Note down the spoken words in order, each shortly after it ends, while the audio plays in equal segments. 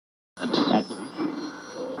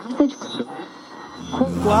message.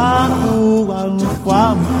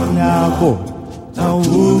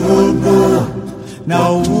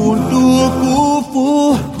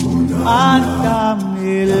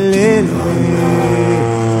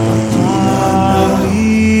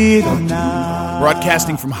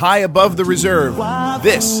 Broadcasting from high above the reserve,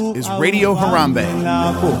 this is Radio Harambe.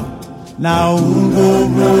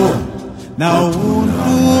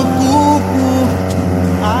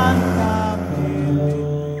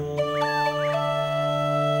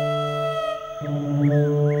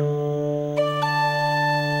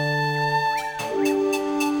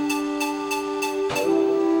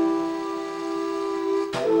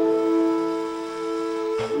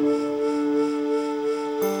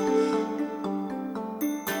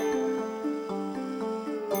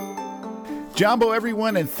 Jumbo,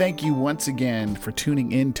 everyone, and thank you once again for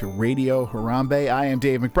tuning in to Radio Harambe. I am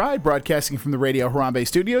Dave McBride, broadcasting from the Radio Harambe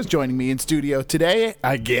studios. Joining me in studio today,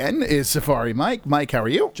 again, is Safari Mike. Mike, how are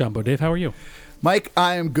you? Jumbo Dave, how are you? Mike,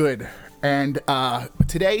 I am good. And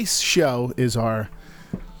today's show is our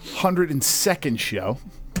 102nd show.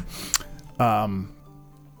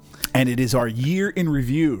 And it is our year in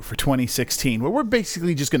review for 2016, where we're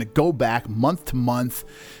basically just going to go back month to month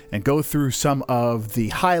and go through some of the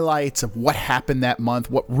highlights of what happened that month,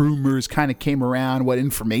 what rumors kind of came around, what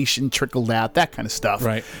information trickled out, that kind of stuff.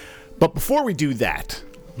 Right. But before we do that,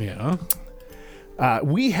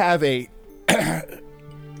 we have a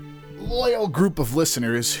loyal group of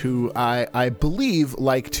listeners who I believe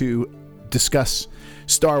like to discuss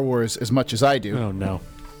Star Wars as much as I do. Oh, no.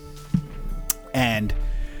 And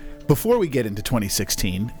before we get into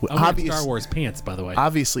 2016, I'm wearing Star Wars pants, by the way.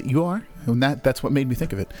 Obviously, you are, and that's what made me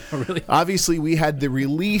think of it. Oh, really? Obviously, we had the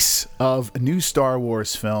release of a new Star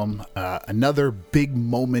Wars film, another big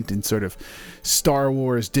moment in sort of Star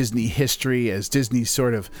Wars Disney history, as Disney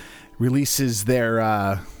sort of releases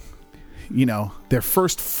their, their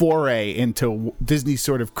first foray into Disney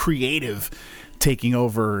sort of creative taking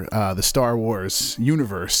over the Star Wars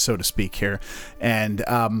universe, so to speak here, and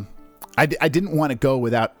I didn't want to go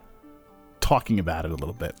without talking about it a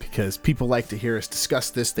little bit, because people like to hear us discuss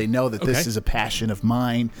this. They know that this is a passion of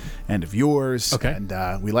mine and of yours. Okay.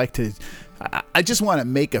 And we like to... I just want to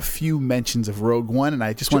make a few mentions of Rogue One, and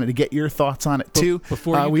I just wanted to get your thoughts on it, too.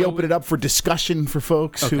 Before we open it up for discussion for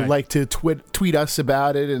folks who like to tweet us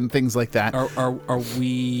about it and things like that. Are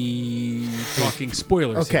we talking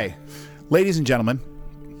spoilers? Okay. Here? Ladies and gentlemen,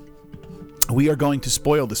 we are going to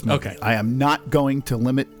spoil this movie. Okay. I am not going to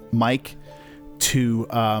limit Mike to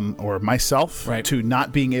or myself to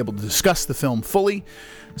not being able to discuss the film fully.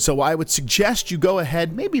 So I would suggest you go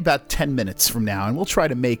ahead maybe about 10 minutes from now, and we'll try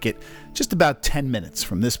to make it just about 10 minutes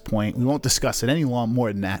from this point. We won't discuss it any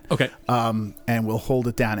more than that. Okay. And we'll hold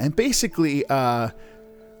it down. And basically,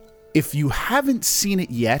 if you haven't seen it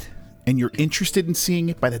yet and you're interested in seeing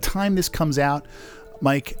it by the time this comes out,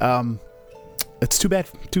 Mike, it's too bad.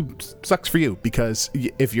 Sucks for you, because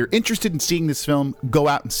if you're interested in seeing this film, go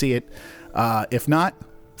out and see it. If not,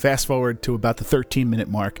 fast forward to about the 13-minute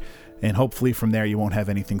mark, and hopefully from there you won't have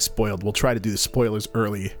anything spoiled. We'll try to do the spoilers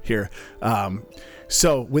early here.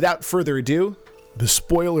 So without further ado, the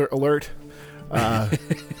spoiler alert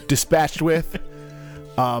dispatched with.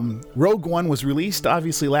 Rogue One was released,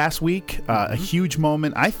 obviously, last week. A huge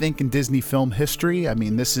moment, I think, in Disney film history. I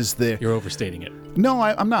mean, this is the... You're overstating it. No,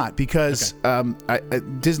 I'm not, because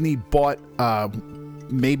Disney bought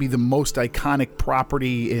maybe the most iconic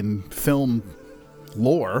property in film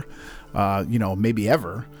lore, maybe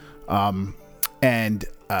ever. They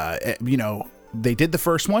did the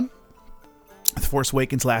first one, The Force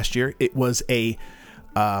Awakens, last year. It was a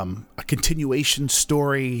continuation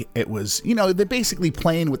story. It was, they're basically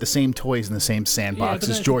playing with the same toys in the same sandbox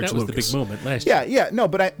as George Lucas. That was the big moment last year. Yeah. No,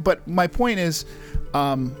 but my point is,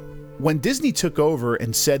 when Disney took over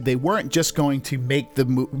and said they weren't just going to make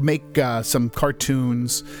some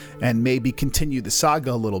cartoons and maybe continue the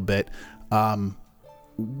saga a little bit,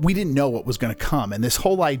 we didn't know what was going to come. And this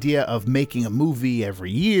whole idea of making a movie every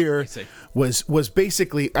year was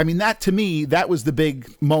basically, I mean, that to me, that was the big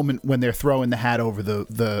moment when they're throwing the hat over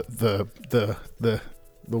the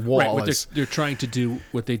wall. Right, they're trying to do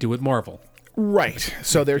what they do with Marvel. Right.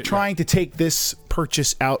 So they're trying to take this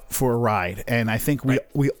purchase out for a ride. And I think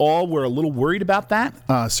we all were a little worried about that.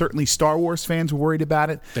 Certainly Star Wars fans were worried about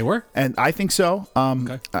it. They were? And I think so.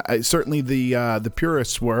 Certainly the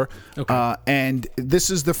purists were. Okay. And this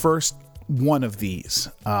is the first one of these.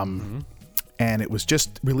 And it was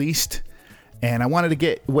just released. And I wanted to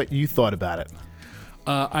get what you thought about it.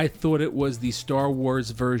 I thought it was the Star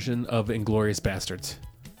Wars version of Inglourious Bastards.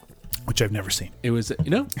 Which I've never seen. It was,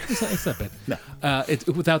 it's not bad. No. It's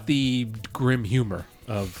without the grim humor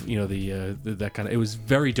of the that kind of. It was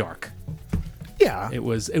very dark. Yeah. It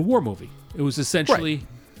was a war movie. It was essentially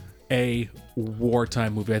a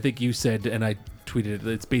wartime movie. I think you said, and I tweeted it,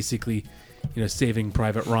 it's basically, Saving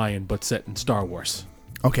Private Ryan, but set in Star Wars.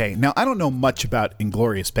 Okay, now I don't know much about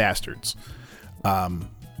Inglourious Bastards,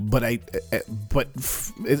 but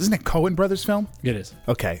isn't it Coen Brothers film? It is.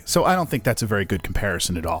 Okay, so I don't think that's a very good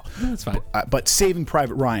comparison at all. No, that's fine. But Saving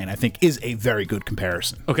Private Ryan, I think, is a very good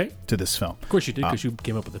comparison. Okay. To this film. Of course you did, because you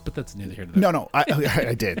came up with it, but that's neither here nor there. No,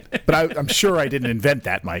 I did, but I'm sure I didn't invent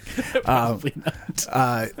that, Mike. Probably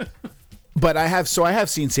not. But I have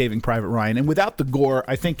seen Saving Private Ryan, and without the gore,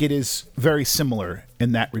 I think it is very similar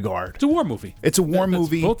in that regard. It's a war movie. It's a war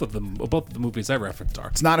movie. Both of the movies I referenced are.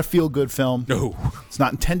 It's not a feel-good film. No. It's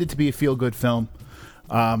not intended to be a feel-good film.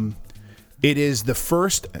 It is the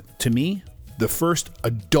first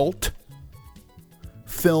adult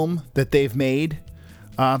film that they've made.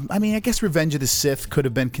 I guess Revenge of the Sith could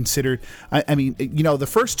have been considered. The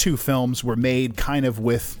first two films were made kind of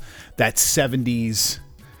with that 70s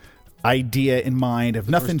idea in mind of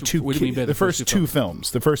nothing too. What do you mean by the first two films?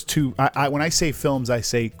 The first two. When I say films, I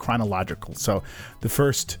say chronological. So the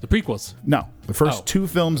prequels. No, the first two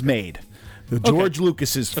films made. George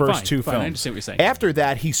Lucas's first two films. I understand what you're saying. After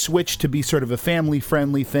that, he switched to be sort of a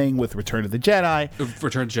family-friendly thing with Return of the Jedi.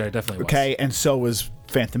 Return of the Jedi definitely was. Okay, and so was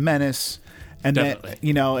Phantom Menace. And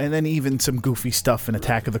definitely. then, and then even some goofy stuff in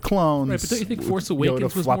Attack of the Clones. Right, but don't you think Force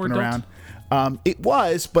Awakens was more adult? It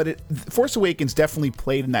was, but Force Awakens definitely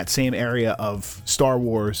played in that same area of Star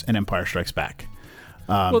Wars and Empire Strikes Back.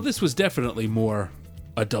 Well, this was definitely more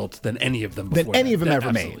adult than any of them before. Than any of them ever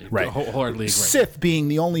absolutely. made. Right. Wholeheartedly agree. Sith being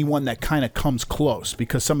the only one that kind of comes close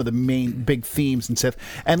because some of the main big themes in Sith.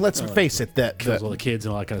 And let's face it, kills all the kids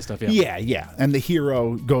and all that kind of stuff. Yeah. And the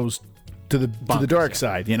hero goes to the dark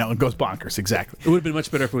side, and goes bonkers. Exactly. It would have been much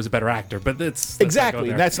better if it was a better actor, but that's exactly.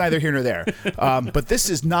 That's neither here nor there. But this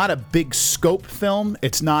is not a big scope film.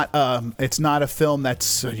 It's not a film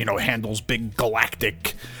that's handles big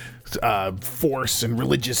galactic force and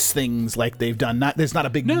religious things like they've done. There's not a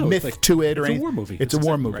big myth to it or anything. It's a war movie. It's a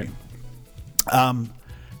war movie. Right.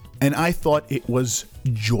 And I thought it was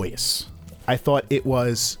joyous. I thought it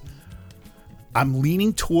was. I'm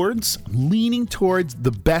leaning towards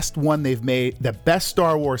the best one they've made, the best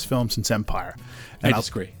Star Wars film since Empire. And I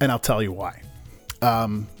disagree. And I'll tell you why.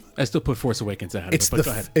 I still put Force Awakens ahead of it, but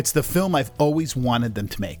go ahead. It's the film I've always wanted them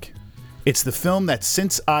to make. It's the film that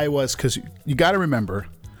because you got to remember,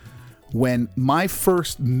 when my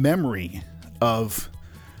first memory of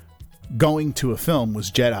going to a film was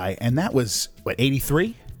Jedi, and that was,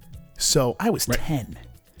 83? So I was 10.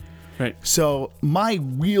 Right. So my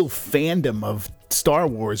real fandom of Star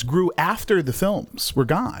Wars grew after the films were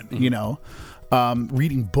gone,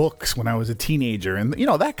 reading books when I was a teenager and,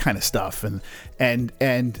 that kind of stuff.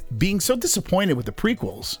 And being so disappointed with the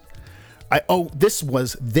prequels. This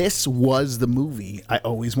was the movie I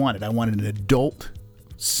always wanted. I wanted an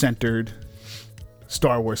adult-centered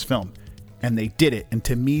Star Wars film. And they did it. And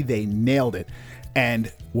to me, they nailed it.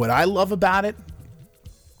 And what I love about it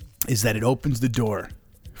is that it opens the door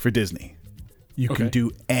for Disney. You can do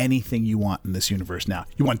anything you want in this universe now.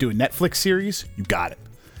 You want to do a Netflix series? You got it.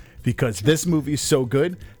 Because this movie is so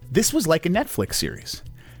good. This was like a Netflix series.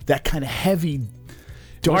 That kind of heavy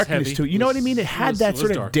darkness to it. You know what I mean? It had that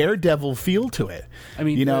sort of Daredevil feel to it. I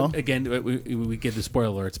mean, again, we give the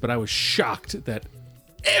spoiler alerts, but I was shocked that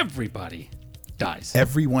everybody dies.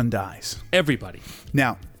 Everyone dies. Everybody.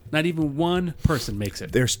 Now, not even one person makes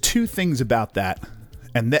it. There's two things about that,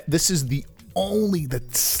 and this is the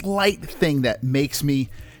slight thing that makes me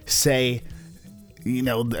say,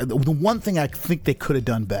 the one thing I think they could have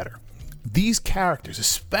done better. These characters,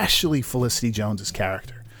 especially Felicity Jones's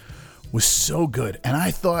character, was so good. And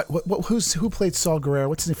I thought, who played Saul Guerrero?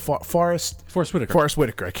 What's his name? Forrest Whitaker. Forrest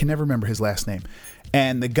Whitaker. I can never remember his last name.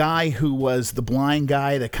 And the guy who was the blind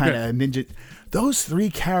guy, the kind of ninja. Those three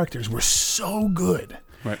characters were so good.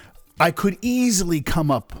 Right. I could easily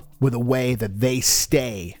come up with a way that they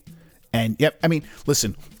stay. And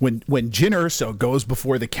listen, when Jyn Erso goes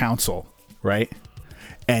before the council, right,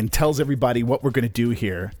 and tells everybody what we're going to do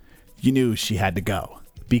here, you knew she had to go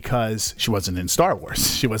because she wasn't in Star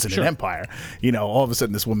Wars. She wasn't in Empire. All of a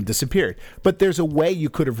sudden this woman disappeared. But there's a way you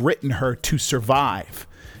could have written her to survive.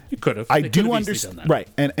 You could have. I do understand, right?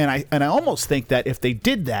 And I almost think that if they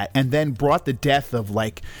did that and then brought the death of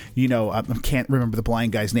I can't remember the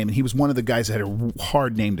blind guy's name, and he was one of the guys that had a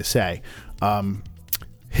hard name to say.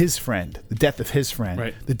 His friend, the death of his friend,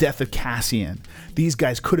 right. The death of Cassian. These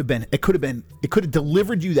guys it could have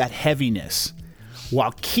delivered you that heaviness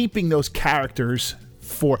while keeping those characters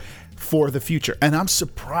for for the future. And I'm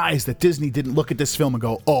surprised that Disney didn't look at this film and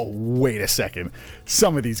go, oh, wait a second.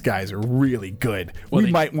 Some of these guys are really good.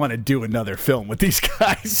 We might want to do another film with these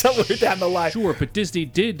guys somewhere down the line. Sure, but Disney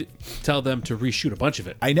did tell them to reshoot a bunch of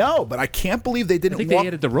it. I know, but I can't believe they didn't I think they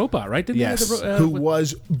added the robot, right? Didn't Yes, they add who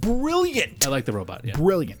was brilliant. I like the robot, yeah.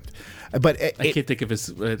 Brilliant. But I can't think of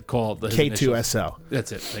his call. His K2SO.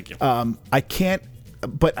 That's it. Thank you. I can't,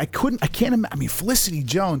 but I can't imagine. I mean, Felicity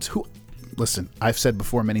Jones, who, listen, I've said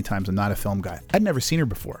before many times, I'm not a film guy. I'd never seen her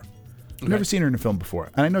before. I've never seen her in a film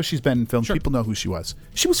before. And I know she's been in films. Sure. People know who she was.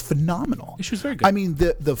 She was phenomenal. She was very good. I mean,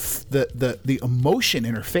 the emotion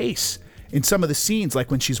in her face in some of the scenes,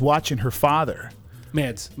 like when she's watching her father.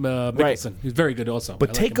 Mads Mikkelsen. He's very good also.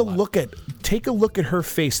 But take a look at her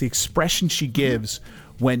face, the expression she gives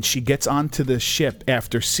when she gets onto the ship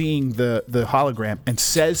after seeing the hologram and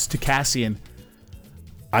says to Cassian,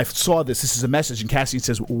 I saw this is a message. And Cassian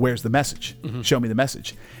says, where's the message? Show me the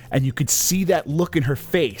message. And you could see that look in her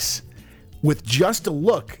face. With just a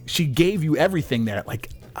look, she gave you everything there. Like,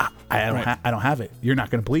 I don't have it. You're not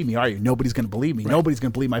going to believe me, are you? Nobody's going to believe me. Right. Nobody's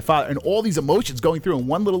going to believe my father. And all these emotions going through in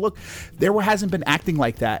one little look. There hasn't been acting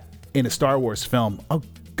like that in a Star Wars film. Oh,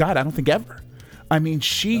 God, I don't think ever. I mean,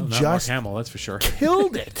 she just Mark Hamill, that's for sure.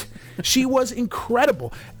 Killed it. She was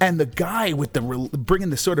incredible. And the guy with bringing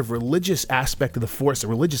the sort of religious aspect of the Force, the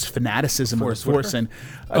religious fanaticism of the Force. And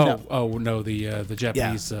the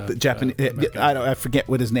Japanese. The Japanese. I forget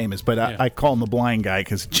what his name is, but I call him the blind guy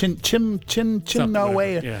because Chin No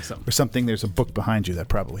Way or something. There's a book behind you that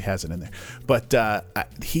probably has it in there. But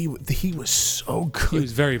he was so good. He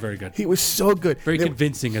was very, very good. He was so good. Very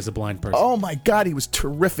convincing as a blind person. Oh my God, he was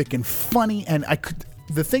terrific and funny. And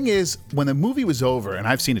the thing is, when the movie was over, and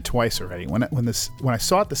I've seen it twice already, when I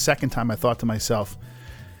saw it the second time, I thought to myself,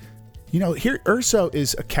 here Urso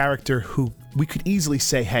is a character who we could easily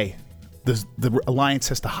say, hey, the Alliance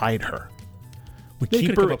has to hide her. They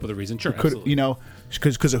could come up with a reason, sure, absolutely.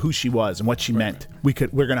 Because of who she was and what she meant.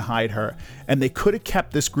 Right. We're going to hide her. And they could have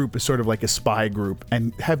kept this group as sort of like a spy group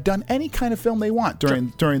and have done any kind of film they want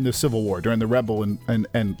during the Civil War, during the Rebel and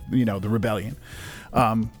the Rebellion.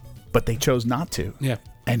 But they chose not to. Yeah.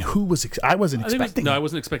 And who was? I wasn't expecting. I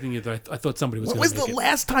wasn't expecting it. I thought somebody was. When was the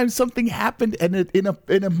last time something happened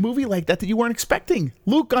in a movie like that you weren't expecting?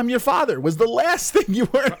 Luke, I'm your father was the last thing you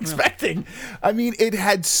weren't expecting. I mean, it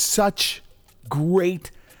had such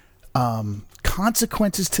great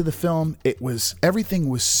consequences to the film. Everything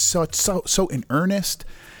was so in earnest,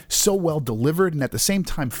 so well delivered, and at the same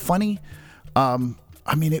time funny. I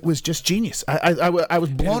mean, it was just genius. I was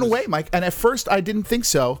blown away, Mike. And at first, I didn't think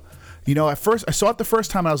so. At first, I saw it the first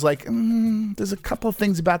time, and I was like, there's a couple of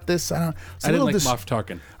things about this. I didn't like Moff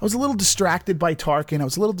Tarkin. I was a little distracted by Tarkin. I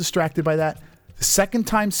was a little distracted by that. The second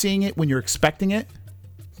time seeing it, when you're expecting it,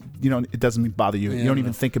 it doesn't bother you. You don't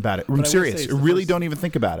even think about it. I'm serious. You really don't even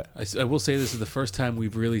think about it. I will say this is the first time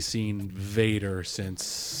we've really seen Vader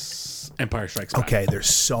since Empire Strikes Back. Okay, there's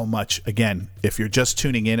so much. Again, if you're just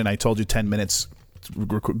tuning in and I told you 10 minutes,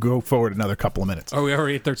 go forward another couple of minutes. Are we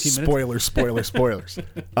already at 13 minutes? Spoilers.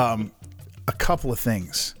 A couple of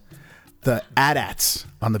things. The AT-ATs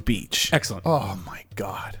on the beach. Excellent. Oh, my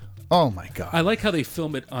God. I like how they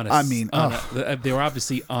film it on they were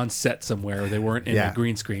obviously on set somewhere. They weren't in a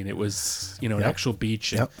green screen. It was, an actual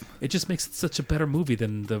beach. Yep. It just makes it such a better movie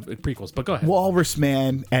than the prequels. But go ahead. Walrus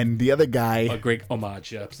Man and the other guy. A great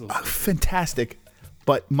homage, yeah, absolutely. Fantastic.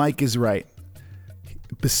 But Mike is right.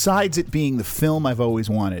 Besides it being the film I've always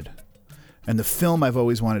wanted and the film I've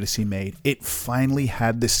always wanted to see made, it finally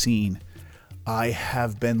had the scene I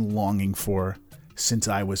have been longing for since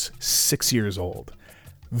I was 6 years old.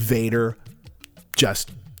 Vader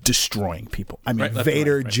just destroying people. I mean,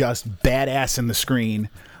 Vader just badass in the screen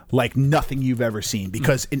like nothing you've ever seen.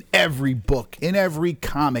 Because in every book, in every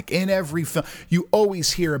comic, in every film, you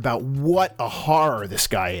always hear about what a horror this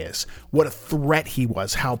guy is, what a threat he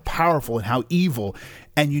was, how powerful and how evil.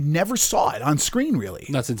 And you never saw it on screen, really.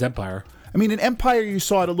 Not since Empire. I mean, in Empire, you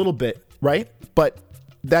saw it a little bit, right? But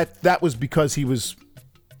that was because he was...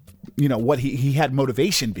 what he had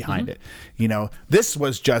motivation behind it. This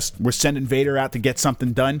was just, we're sending Vader out to get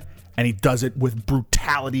something done, and he does it with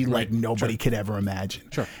brutality like nobody could ever imagine.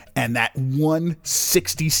 Sure. And that 1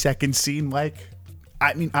 60-second scene,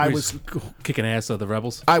 I was kicking ass of the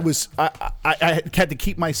rebels. I had to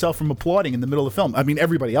keep myself from applauding in the middle of the film. I mean,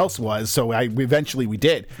 everybody else was, so eventually we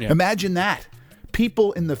did. Yeah. Imagine that.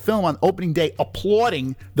 People in the film on opening day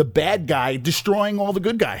applauding the bad guy destroying all the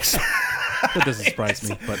good guys. That doesn't surprise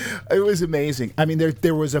me, but it was amazing. I mean,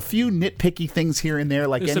 there was a few nitpicky things here and there,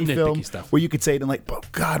 like any film stuff where you could say it and like, oh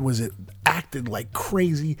God, was it acted like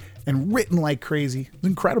crazy and written like crazy? It was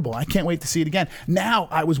incredible. I can't wait to see it again. Now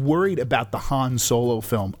I was worried about the Han Solo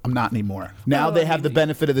film. I'm not anymore. Now they have the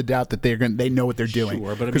benefit of the doubt that they know what they're doing.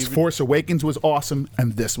 Sure, but because Force Awakens was awesome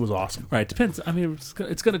and this was awesome. Right, depends. I mean, it's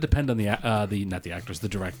going to depend on the not the actors, the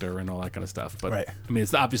director, and all that kind of stuff. But right. I mean,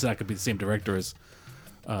 it's obviously not going to be the same director as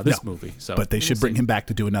this movie. So, but they should bring him back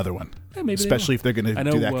to do another one. Yeah, maybe especially if they're going to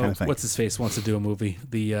do that kind of thing. What's his face wants to do a movie.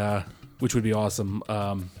 Which would be awesome.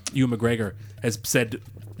 Ewan McGregor has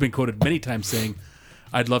been quoted many times saying,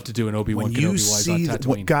 "I'd love to do an Obi-Wan Kenobi-wise on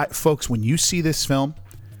Tatooine." Folks, when you see this film,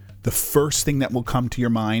 the first thing that will come to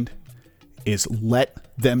your mind is let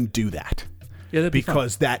them do that. Yeah,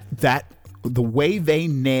 because that the way they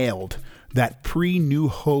nailed that pre-New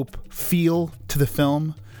Hope feel to the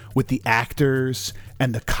film with the actors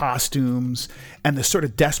and the costumes and the sort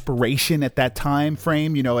of desperation at that time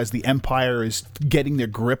frame, as the Empire is getting their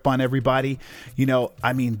grip on everybody,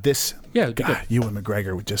 I mean, this, God, Ewan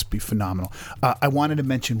McGregor would just be phenomenal. I wanted to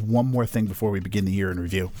mention one more thing before we begin the year in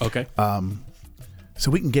review. Okay. So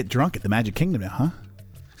we can get drunk at the Magic Kingdom now,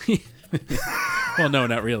 huh? Well, no,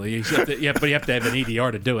 not really. But you have to have an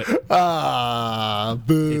ADR to do it.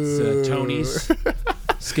 Boo. It's Tony's,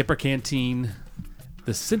 Skipper Canteen,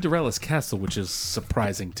 the Cinderella's Castle, which is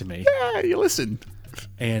surprising to me. Yeah, you listen.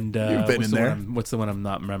 And you've been in there. What's the one I'm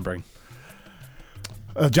not remembering?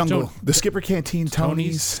 Jungle. The Skipper Canteen,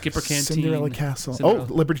 Tony's, Skipper Canteen, Cinderella Castle. Oh,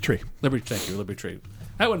 Liberty Tree. Thank you, Liberty Tree.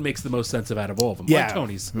 That one makes the most sense out of all of them. Yeah. Like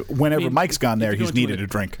Tony's. Whenever Mike's gone there, he's needed a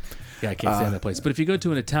drink. Yeah, I can't stand that place. But if you go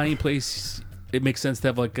to an Italian place, it makes sense to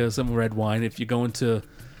have like some red wine. If you go into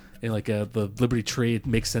the Liberty Tree, it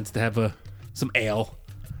makes sense to have some ale.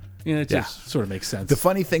 It just sort of makes sense. The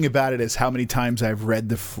funny thing about it is how many times I've read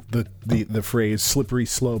the phrase "slippery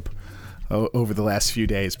slope" over the last few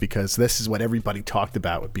days, because this is what everybody talked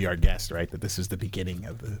about with Be Our Guest, right? That this is the beginning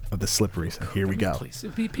of the slippery. So here we go. Please,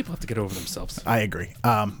 people have to get over themselves. I agree.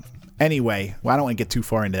 Anyway, I don't want to get too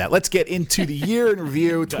far into that. Let's get into the year in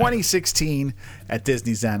review 2016 at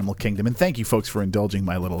Disney's Animal Kingdom. And thank you, folks, for indulging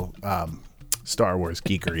my little Star Wars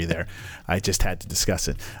geekery there. I just had to discuss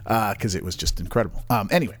it because it was just incredible.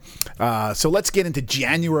 Anyway, so let's get into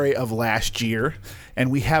January of last year. And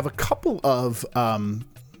we have a couple of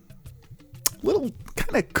little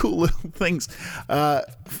kind of cool little things.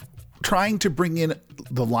 Trying to bring in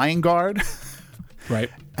the Lion Guard. Right.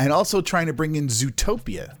 And also trying to bring in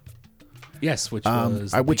Zootopia. Which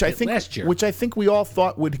was last year. Which I think we all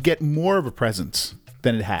thought would get more of a presence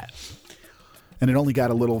than it had, and it only got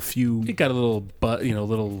a little few. It got a little,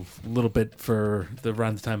 little bit for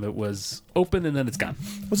around the time it was open, and then it's gone.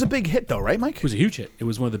 It was a big hit, though, right, Mike? It was a huge hit. It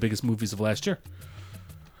was one of the biggest movies of last year.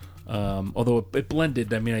 Although it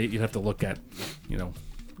blended. I mean, you'd have to look at,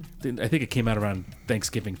 I think it came out around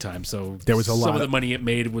Thanksgiving time, so there was some of the money it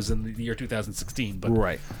made was in the year 2016. But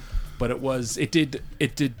right, but it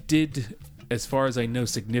did. As far as I know,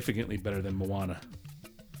 significantly better than Moana.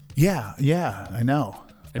 Yeah, I know.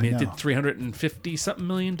 I mean, it did 350 something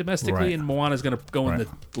million domestically, and Moana's going to go in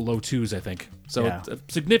the low twos, I think. So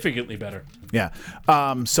it's significantly better. Yeah.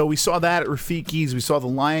 So we saw that at Rafiki's. We saw the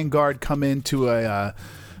Lion Guard come into a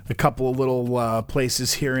couple of little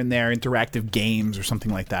places here and there, interactive games or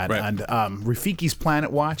something like that. Right. And Rafiki's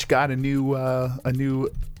Planet Watch got a new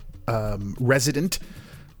resident.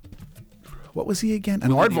 What was he again?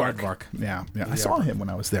 An aardvark. Yeah. I saw him when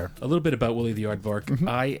I was there. A little bit about Willie the Aardvark. Mm-hmm.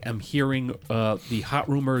 I am hearing the hot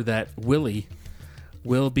rumor that Willie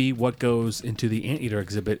will be what goes into the Anteater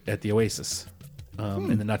exhibit at the Oasis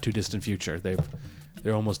in the not too distant future.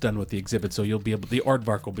 They're almost done with the exhibit, so the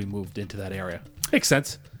aardvark will be moved into that area. Makes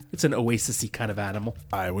sense. It's an oasis-y kind of animal.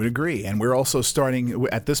 I would agree. And we're also starting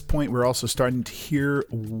to hear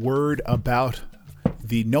word about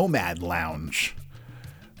the Nomad Lounge,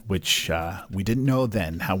 which we didn't know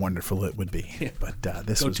then how wonderful it would be. Yeah. But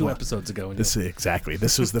this was 2 episodes ago. Exactly.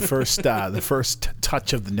 This was the first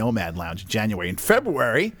touch of the Nomad Lounge in January. In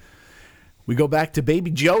February, we go back to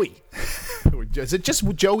Baby Joey. Is it just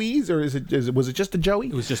Joey's, or was it just a Joey?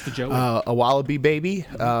 It was just a Joey. A wallaby baby.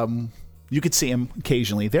 You could see them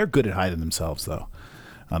occasionally. They're good at hiding themselves, though,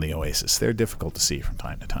 on the Oasis. They're difficult to see from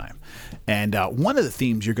time to time. And one of the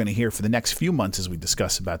themes you're going to hear for the next few months as we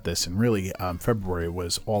discuss about this, and really February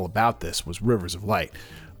was all about this, was Rivers of Light.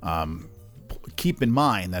 Keep in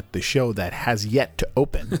mind that the show that has yet to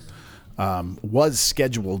open was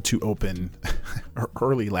scheduled to open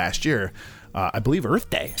early last year, I believe Earth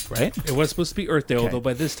Day, right? It was supposed to be Earth Day, although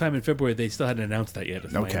by this time in February they still hadn't announced that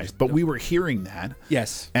yet. Okay, but we were hearing that.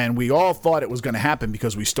 Yes. And we all thought it was going to happen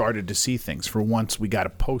because we started to see things. For once, we got a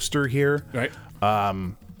poster here. Right.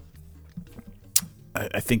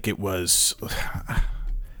 I think it was...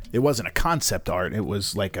 It wasn't a concept art. It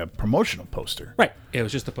was like a promotional poster. Right. It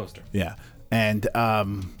was just a poster. Yeah. And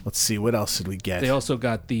let's see, what else did we get? They also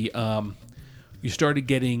got the... you started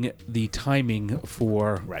getting the timing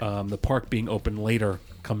for the park being open later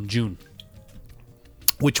come June.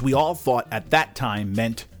 Which we all thought at that time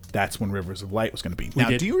meant that's when Rivers of Light was going to be. Now,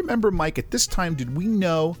 do you remember, Mike, at this time, did we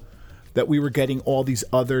know that we were getting all these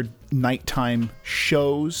other nighttime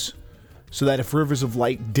shows so that if Rivers of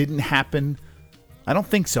Light didn't happen... I don't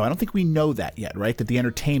think so. I don't think we know that yet, right? That the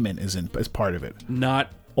entertainment isn't as part of it.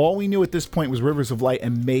 Not... All we knew at this point was Rivers of Light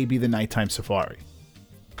and maybe the nighttime safari.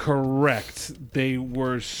 Correct. They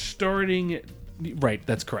were starting... Right,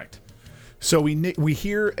 that's correct. So we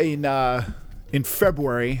hear in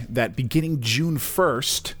February that beginning June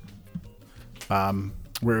 1st,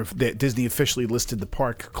 where Disney officially listed the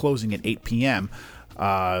park closing at 8 p.m.,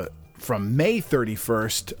 from May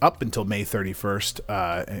 31st up until May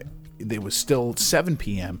 31st, it was still 7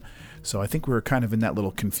 p.m., so I think we were kind of in that little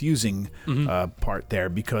confusing part there,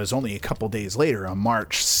 because only a couple days later, on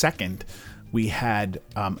March 2nd, we had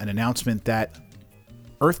an announcement that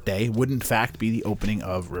Earth Day would in fact be the opening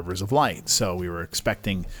of Rivers of Light. So we were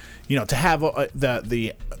expecting, to have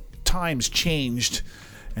the times changed,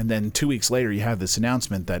 and then 2 weeks later you have this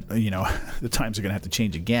announcement that the times are going to have to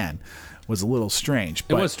change again. Was a little strange.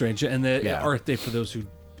 It was strange, and the Earth Day, for those who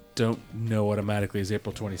don't know automatically, is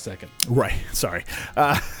April 22nd. Right. Sorry.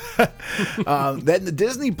 Then the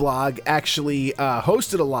Disney blog actually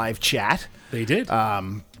hosted a live chat. They did.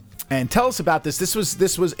 And tell us about this. This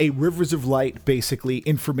was a Rivers of Light, basically,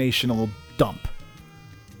 informational dump.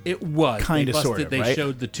 It was. Kind of, sort of, They right?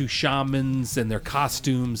 showed the two shamans and their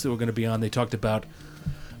costumes that were going to be on. They talked about,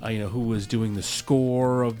 who was doing the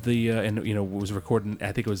score of the, was recording,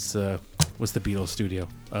 I think it was, what's the Beatles studio?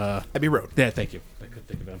 Abbey Road. Yeah, thank you. I couldn't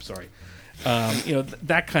think of it. I'm sorry.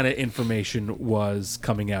 That kind of information was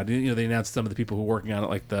coming out. They announced some of the people who were working on it,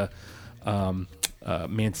 like the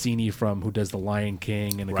Mancini who does The Lion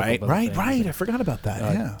King, and a couple of other things. Right. I forgot about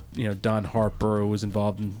that. Don Harper, who was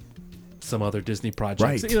involved in some other Disney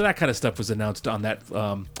projects. Right. That kind of stuff was announced on that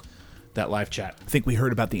live chat. I think we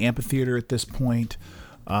heard about the amphitheater at this point.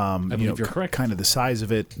 I believe you're correct. Kind of the size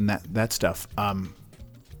of it and that stuff.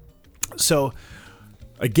 So,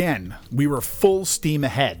 again, we were full steam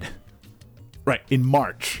ahead. Right. In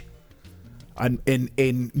March.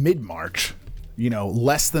 In mid-March.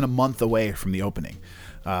 Less than a month away from the opening.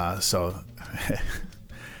 So, it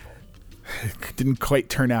didn't quite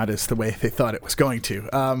turn out as the way they thought it was going to.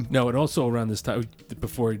 No, and also around this time,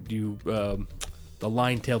 before the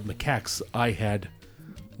Lion-Tailed Macaques,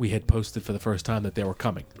 we had posted for the first time that they were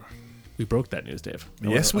coming. We broke that news, Dave.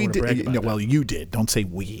 Yes, we did. Well, you did. Don't say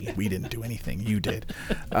we. We didn't do anything. You did.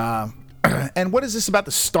 And what is this about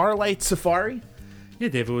the Starlight Safari? Yeah,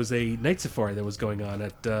 Dave, it was a night safari that was going on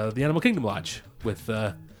at the Animal Kingdom Lodge with,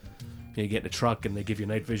 you get in a truck and they give you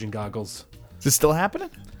night vision goggles. Is this still happening?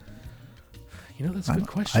 That's a good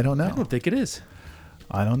question. I don't know. I don't think it is.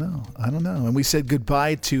 I don't know. And we said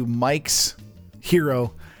goodbye to Mike's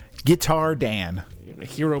hero, Guitar Dan.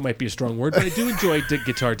 Hero might be a strong word, but I do enjoy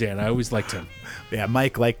Guitar Dan. I always liked him. Yeah,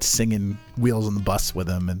 Mike liked singing Wheels on the Bus with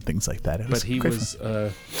him and things like that. He's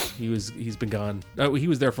been gone. He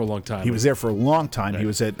was there for a long time. He was there for a long time. Right. He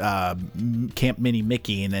was at Camp Mini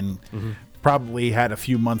Mickey, and then probably had a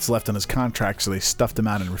few months left on his contract, so they stuffed him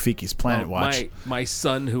out in Rafiki's Planet Watch. My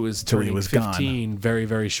son, who was turning 15 very,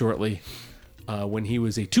 very shortly, when he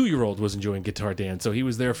was a 2-year-old, was enjoying Guitar Dan, so he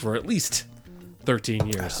was there for at least 13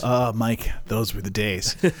 years. Mike, those were the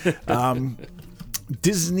days.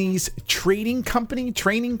 Disney's training company?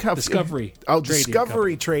 Discovery.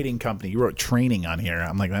 Discovery Trading Company. You wrote training on here.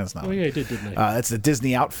 I'm like, that's not. Oh, yeah, I did, didn't I? That's the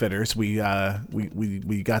Disney Outfitters. We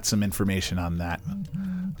got some information on that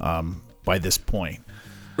by this point.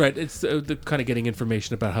 Right. It's the kind of getting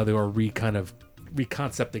information about how they were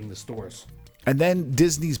reconcepting the stores. And then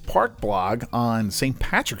Disney's Park blog on St.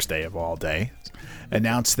 Patrick's Day of all day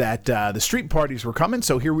announced that the street parties were coming.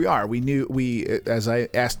 So here we are. As I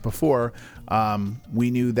asked before,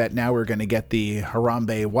 we knew that now we're going to get the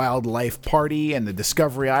Harambe Wildlife Party and the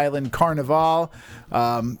Discovery Island Carnival,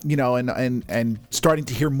 and starting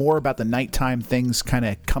to hear more about the nighttime things kind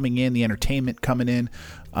of coming in, the entertainment coming in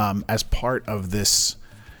as part of this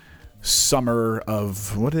summer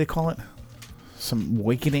of, what do they call it? some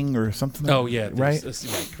Awakening or something. Oh yeah, right.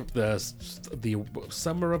 The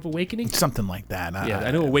Summer of Awakening, something like that.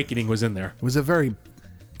 I know Awakening was in there. It was a very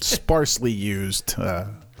sparsely used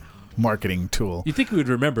marketing tool. You'd think we would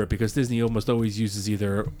remember it because Disney almost always uses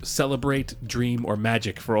either Celebrate, Dream, or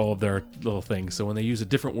Magic for all of their little things. So when they use a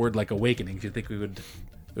different word like Awakening, you'd think it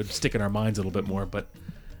would stick in our minds a little bit more, but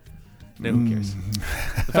no, who cares?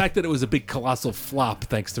 The fact that it was a big colossal flop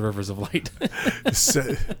thanks to Rivers of Light.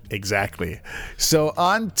 Exactly. So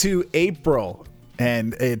on to April,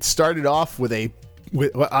 and it started off with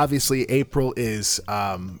obviously April is,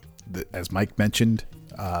 as Mike mentioned,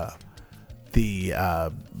 the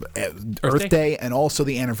Earth Day and also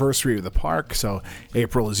the anniversary of the park. So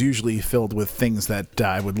April is usually filled with things that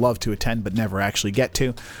I would love to attend but never actually get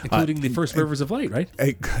to. Including the first Rivers of Light, right?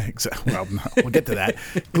 Well, we'll get to that.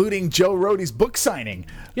 Including Joe Rohde's book signing.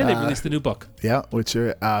 Yeah, they released a new book. Yeah, which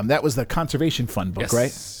that was the Conservation Fund book, yes, right?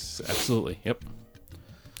 Yes, absolutely. Yep.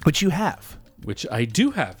 Which you have. Which I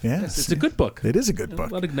do have. Yes. It's a good book. It is a good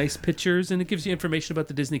book. A lot of nice pictures, and it gives you information about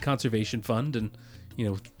the Disney Conservation Fund and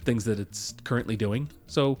things that it's currently doing.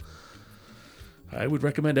 So I would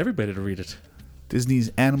recommend everybody to read it. Disney's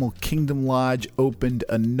Animal Kingdom Lodge opened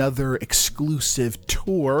another exclusive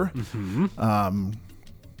tour. Mm-hmm.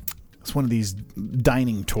 It's one of these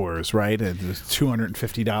dining tours, right? It's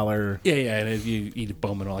 $250. Yeah, and if you eat at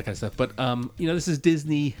Bowman and all that kind of stuff. But this is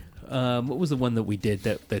Disney. What was the one that we did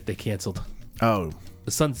that they canceled? Oh,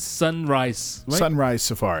 the Sunrise. Right? Sunrise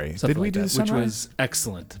Safari. Something did we like do that, the Sunrise? Which was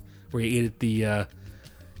excellent. Where you ate at the.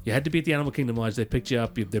 You had to be at the Animal Kingdom Lodge. They picked you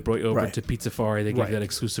up. They brought you over to Pizza Safari. They gave you that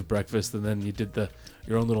exclusive breakfast, and then you did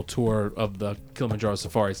your own little tour of the Kilimanjaro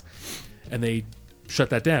safaris. And they shut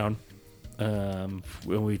that down.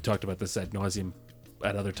 When we talked about this ad nauseum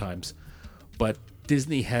at other times, but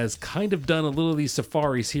Disney has kind of done a little of these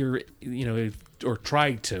safaris here, or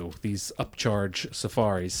tried to, these upcharge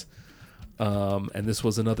safaris, and this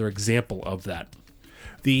was another example of that.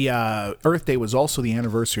 The Earth Day was also the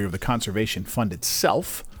anniversary of the Conservation Fund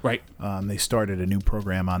itself. Right. They started a new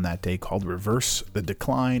program on that day called Reverse the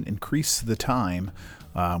Decline, Increase the Time,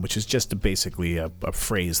 which is just basically a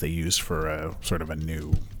phrase they use for a sort of a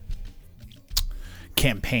new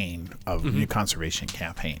campaign of new conservation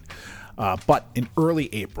campaign. But in early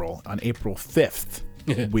April, on April 5th,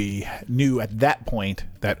 we knew at that point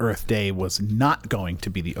that Earth Day was not going to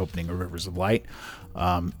be the opening of Rivers of Light.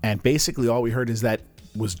 And basically all we heard is that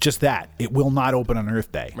was just that. It will not open on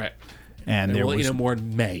Earth Day. Right. And we'll let you know more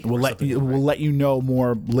in May. We'll let you know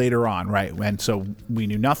more later on, right? And so we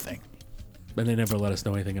knew nothing. And they never let us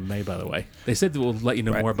know anything in May, by the way. They said we'll let you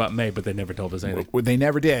know more about May, but they never told us anything. They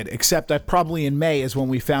never did, except that probably in May is when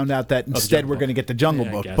we found out that instead we're going to get the Jungle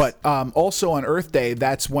Book. But also on Earth Day,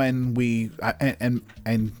 that's when we and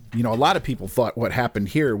a lot of people thought what happened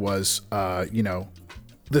here was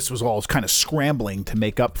this was all kind of scrambling to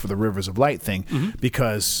make up for the Rivers of Light thing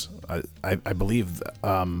because I believe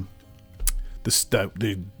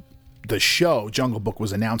the show Jungle Book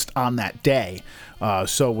was announced on that day.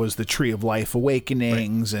 So was the Tree of Life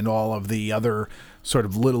Awakenings and all of the other sort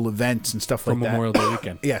of little events and stuff like that. Memorial Day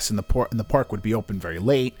weekend. Yes, and the park would be open very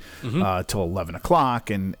late till 11 o'clock,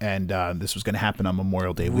 and this was going to happen on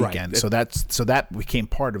Memorial Day weekend. Right. So that became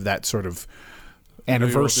part of that sort of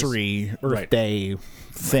anniversary Earth Day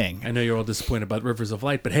thing. I know you're all disappointed about Rivers of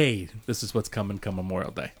Light, but hey, this is what's coming come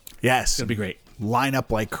Memorial Day. Yes. It's going to be great. Line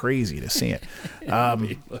up like crazy to see it.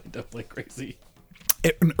 Line up like crazy.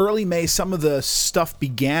 In early May, some of the stuff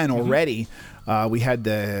began already. We had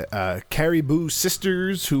the Caribou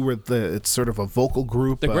Sisters, who were it's sort of a vocal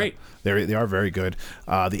group. They're great. They are very good.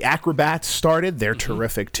 The Acrobats started. They're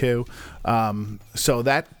terrific too. So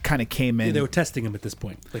that kind of came in. Yeah, they were testing them at this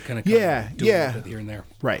point. They kind of doing it here and there.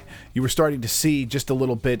 Right. You were starting to see just a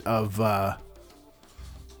little bit of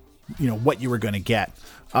what you were going to get.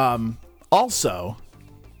 Also,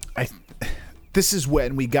 this is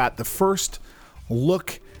when we got the first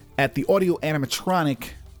look at the audio animatronic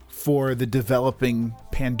for the developing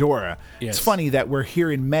Pandora. Yes. It's funny that we're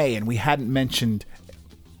here in May and we hadn't mentioned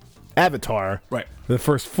Avatar the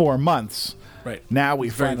first 4 months. Right. Now we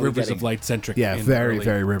very finally Rivers of Light centric. Yeah,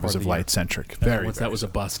 very Rivers of Light centric. Once that was a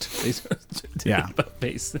bust.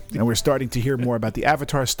 And we're starting to hear more about the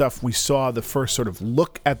Avatar stuff. We saw the first sort of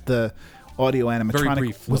look at the audio animatronic. Very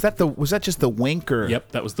brief. Was that just the wink or?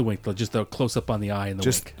 Yep, that was the wink. Just a close up on the eye and the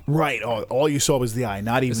wink. Right. All you saw was the eye,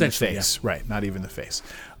 not even the face. Yeah. Right. Not even the face.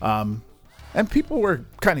 And people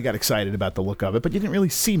got excited about the look of it, but you didn't really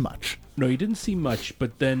see much. No, you didn't see much.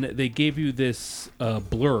 But then they gave you this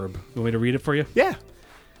blurb. You want me to read it for you? Yeah.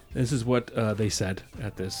 This is what they said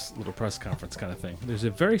at this little press conference kind of thing. There's a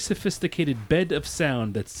very sophisticated bed of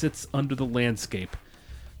sound that sits under the landscape.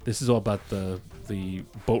 This is all about the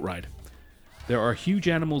boat ride. There are huge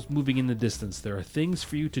animals moving in the distance. There are things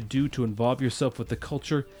for you to do to involve yourself with the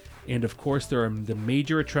culture. And, of course, there are the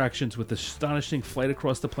major attractions with astonishing flight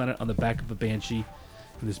across the planet on the back of a Banshee.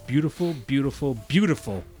 And this beautiful, beautiful,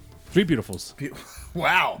 beautiful, three beautifuls.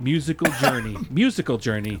 Wow. Musical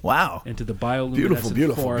journey. Wow. Into the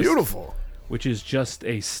bioluminescent forest. Beautiful. Which is just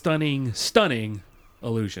a stunning, stunning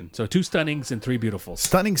illusion. So 2 stunnings and 3 beautifuls.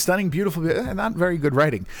 Stunning, beautiful. Not very good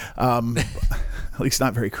writing. At least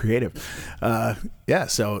not very creative.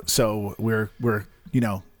 So we're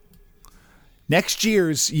next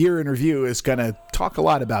year's year in review is going to talk a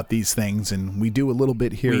lot about these things, and we do a little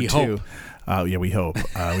bit here too. We hope.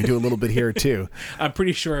 We do a little bit here too. I'm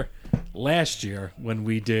pretty sure last year when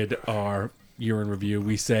we did our year in review,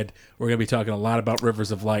 we said we're going to be talking a lot about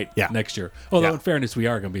Rivers of Light next year. Although in fairness, we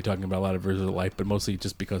are going to be talking about a lot of Rivers of Light, but mostly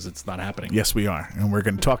just because it's not happening. Yes, we are. And we're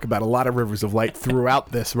going to talk about a lot of Rivers of Light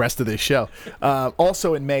throughout this rest of this show.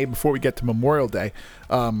 Also in May, before we get to Memorial Day,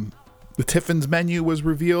 the Tiffin's menu was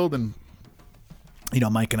revealed, and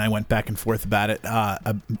Mike and I went back and forth about it,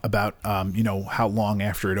 about how long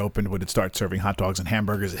after it opened would it start serving hot dogs and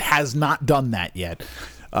hamburgers. It has not done that yet,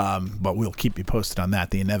 but we'll keep you posted on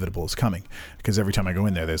that. The inevitable is coming, because every time I go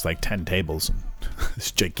in there's like 10 tables in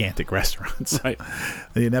this gigantic restaurant. Right.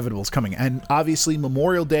 The inevitable is coming. And obviously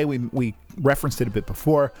Memorial Day, we referenced it a bit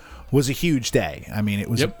before, was a huge day. I mean, it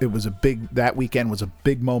was a big, that weekend was a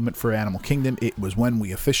big moment for Animal Kingdom. It was when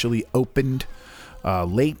we officially opened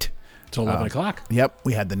late. Till 11 o'clock. Yep.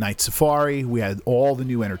 We had the night safari. We had all the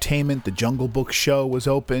new entertainment. The Jungle Book show was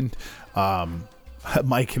opened.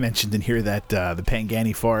 Mike mentioned in here that the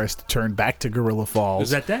Pangani Forest turned back to Gorilla Falls. Was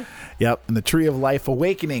that day? Yep. And the Tree of Life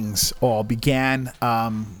Awakenings all began.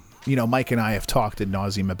 Mike and I have talked ad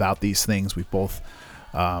nauseum about these things. We've both,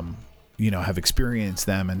 have experienced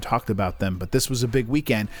them and talked about them. But this was a big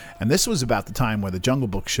weekend. And this was about the time where the Jungle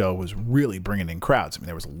Book show was really bringing in crowds. I mean,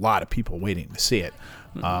 there was a lot of people waiting to see it.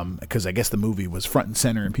 Because I guess the movie was front and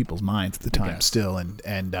center in people's minds at the time still. And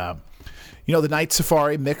the Night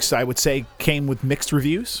Safari mix, I would say, came with mixed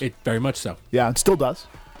reviews. It very much so. Yeah, it still does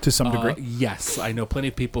to some degree. Yes, I know plenty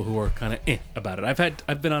of people who are kind of about it.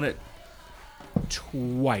 I've been on it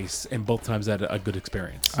twice, and both times I had a good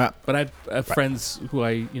experience. But I have friends who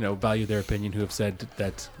I value their opinion who have said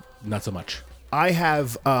that not so much. I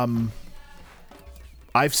have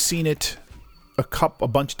I've seen it a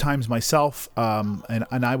bunch of times myself,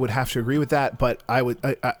 and I would have to agree with that. But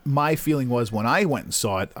my feeling was when I went and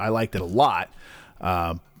saw it, I liked it a lot,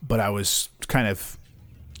 but I was kind of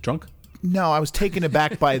drunk. No, I was taken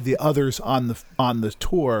aback by the others on the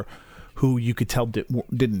tour, who you could tell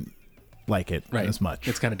didn't like it as much.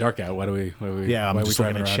 It's kind of dark out. Why do we? I'm just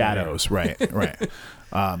looking at shadows. Right.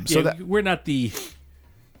 So we're not the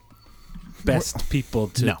best people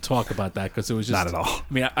to talk about that, because it was just not at all.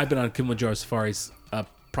 I mean, I've been on Kilimanjaro safaris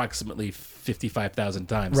approximately 55,000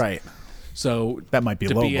 times. Right. So that might be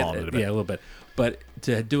lowballing it a bit. Yeah, a little bit. But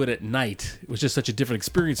to do it at night, it was just such a different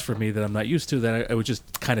experience for me that I'm not used to, that it was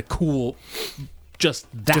just kind of cool. Just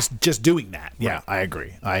doing that. Yeah,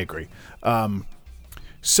 right. I agree.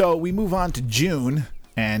 So we move on to June,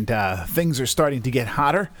 and things are starting to get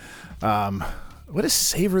hotter. What is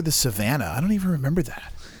Savor the Savannah? I don't even remember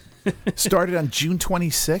that. Started on June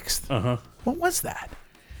 26th. Uh-huh. What was that?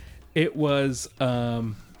 It was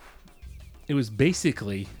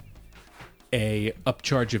basically a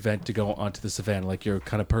upcharge event to go onto the Savannah, like your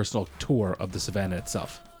kind of personal tour of the Savannah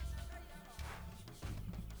itself.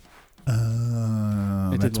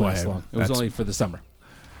 It didn't last long. It was only for the summer.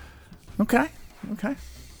 Okay.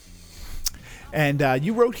 And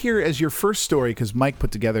you wrote here as your first story, because Mike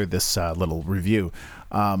put together this little review.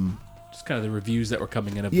 Just kind of the reviews that were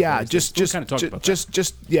coming in. Just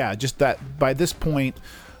that by this point,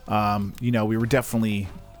 we were definitely.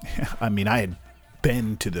 I mean, I had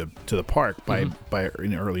been to the park by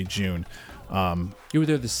in early June. You were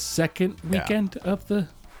there the second weekend of the.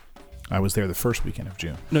 I was there the first weekend of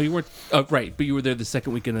June. No, you weren't. Right, but you were there the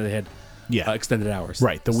second weekend that they had extended hours.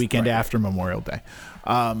 Right, the weekend after Memorial Day.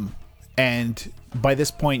 And by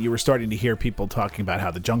this point, you were starting to hear people talking about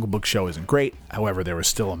how the Jungle Book show isn't great. However, there was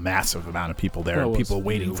still a massive amount of people there, and people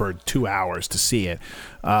waiting for 2 hours to see it.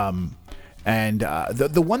 And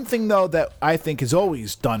the one thing, though, that I think has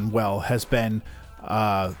always done well has been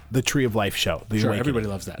the Tree of Life show. Sure, everybody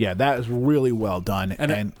loves that. Yeah, that is really well done,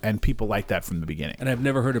 and people like that from the beginning. And I've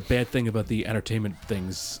never heard a bad thing about the entertainment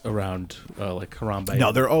things around, like Harambe.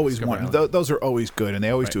 No, they're always one. Those are always good, and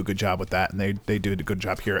they always do a good job with that, and they do a good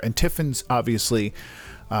job here. And Tiffin's, obviously,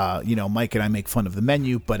 Mike and I make fun of the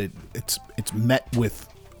menu, but it's met with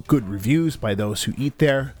good reviews by those who eat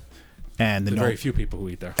there. And very few people who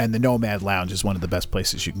eat there. And the Nomad Lounge is one of the best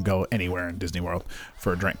places you can go anywhere in Disney World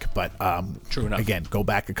for a drink. But true enough. Again, go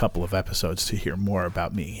back a couple of episodes to hear more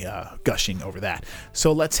about me gushing over that.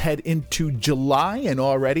 So let's head into July, and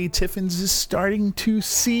already Tiffin's is starting to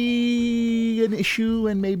see an issue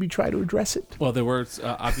and maybe try to address it. Well, there were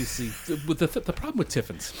obviously the problem with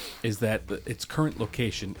Tiffin's is that its current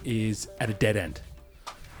location is at a dead end.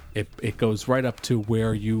 It goes right up to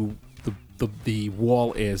where the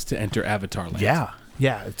wall is to enter Avatar Land.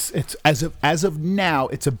 Yeah. It's as of now,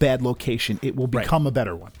 it's a bad location. It will become a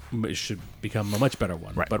better one. It should become a much better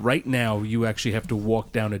one. Right. But right now, you actually have to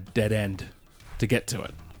walk down a dead end to get to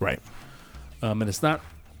it. Right. And it's not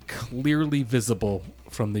clearly visible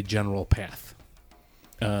from the general path.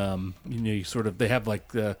 They have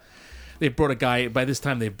they brought a guy. By this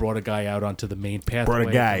time, they brought a guy out onto the main pathway. Brought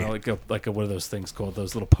a guy, like one of those things called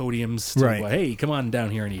those little podiums. To, hey, come on down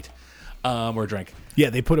here and eat. Or drink.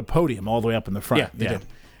 Yeah, they put a podium all the way up in the front. Yeah, they did.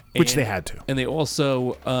 Which they had to. And they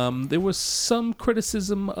also, there was some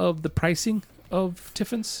criticism of the pricing of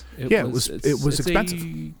Tiffin's. It was expensive.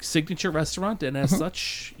 A signature restaurant, and as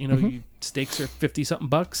such, steaks are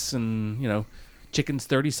 $50-something, and chicken's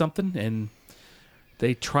 $30-something, and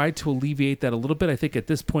they tried to alleviate that a little bit. I think at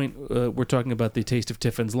this point, we're talking about the Taste of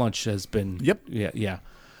Tiffin's lunch has been. Yep. Yeah.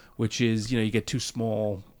 Which is, you get 2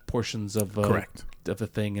 small portions of correct of the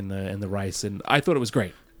thing in the rice, and I thought it was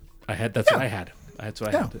great. That's what I had. That's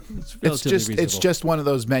what I had. It's just one of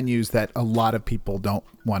those menus that a lot of people don't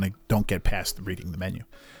get past reading the menu.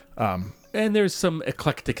 And there's some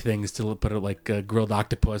eclectic things to put it like grilled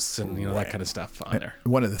octopus and that kind of stuff on there.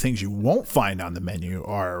 One of the things you won't find on the menu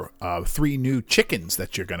are 3 new chickens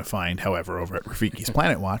that you're going to find, however, over at Rafiki's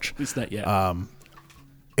Planet Watch. At least not yet.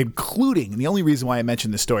 Including, the only reason why I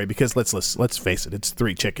mentioned this story, because let's face it, it's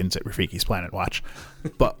 3 chickens at Rafiki's Planet Watch.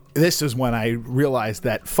 But this is when I realized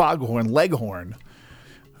that Foghorn Leghorn,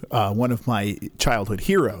 one of my childhood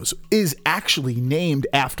heroes, is actually named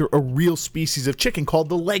after a real species of chicken called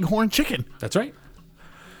the Leghorn chicken. That's right.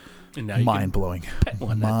 And now mind blowing.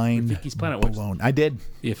 Mind blown. I did.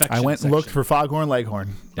 I went and looked for Foghorn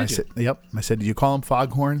Leghorn. I said, did you call him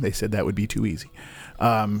Foghorn? They said that would be too easy.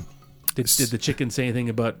 Did the chicken say anything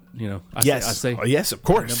about, yes, yes, of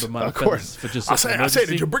course, of course. I say,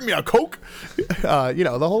 did you bring me a Coke?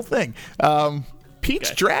 The whole thing.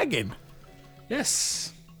 Pete's Dragon.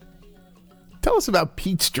 Yes. Tell us about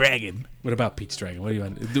Pete's Dragon. What about Pete's Dragon? What do you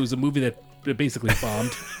want? There was a movie that basically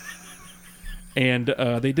bombed. And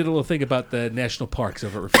they did a little thing about the national parks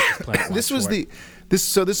over at Rafiki's Planet Watch.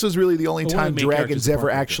 This was really the only time dragons ever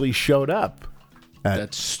actually showed up.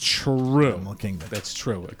 That's true. Animal Kingdom. That's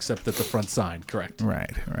true, except at the front sign, correct.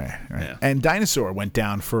 Right. Yeah. And Dinosaur went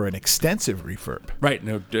down for an extensive refurb. Right.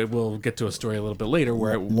 No, we'll get to a story a little bit later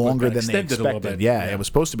where it longer than they expected. A little bit. Yeah, it was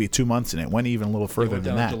supposed to be 2 months, and it went even a little further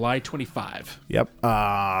than that. July 25. Yep.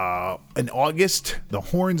 In August, the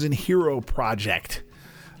Horns and Hero Project,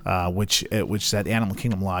 which at Animal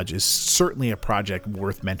Kingdom Lodge is certainly a project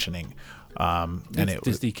worth mentioning.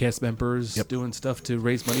 Disney cast members doing stuff to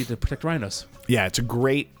raise money to protect rhinos. Yeah, it's a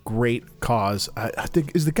great cause. I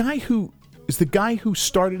think is the guy who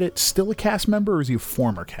started it still a cast member, or is he a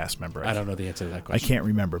former cast member? I don't know the answer to that question. I can't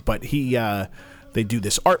remember, but they do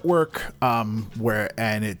this artwork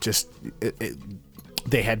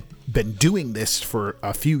they had been doing this for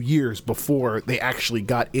a few years before they actually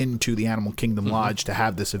got into the Animal Kingdom Lodge to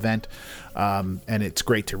have this event. And it's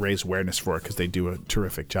great to raise awareness for it because they do a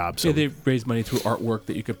terrific job. So they raise money through artwork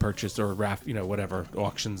that you could purchase or whatever,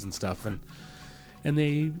 auctions and stuff. And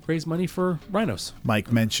they raise money for rhinos.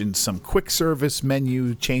 Mike mentioned some quick service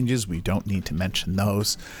menu changes. We don't need to mention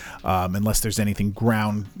those unless there's anything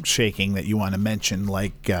ground shaking that you want to mention,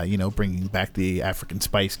 like bringing back the African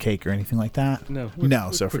spice cake or anything like that. No.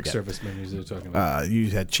 So quick forget. Service menus they're talking about.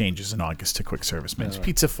 You had changes in August to quick service menus. Right.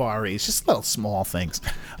 Pizza Faris, just little small things.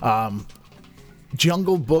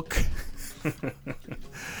 Jungle Book.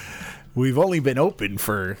 We've only been open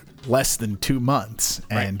for less than 2 months,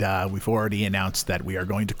 and we've already announced that we are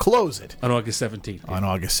going to close it on August 17th. On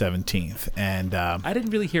August 17th, and I didn't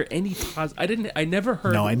really hear any I never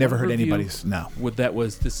heard. No, I never heard anybody's. No, that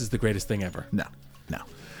was this is the greatest thing ever. No.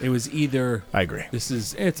 It was either I agree.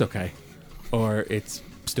 It's okay, or it's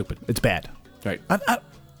stupid. It's bad. Right.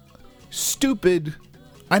 Stupid.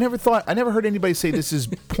 I never heard anybody say this is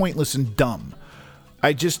pointless and dumb.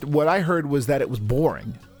 What I heard was that it was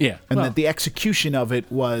boring. Yeah. And that the execution of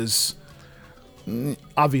it was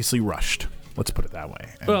obviously rushed. Let's put it that way.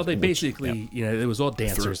 Well, they basically, it was all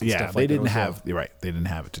dancers and stuff like that. They didn't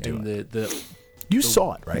have it to do it. And You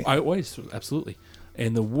saw it, right? I always, absolutely.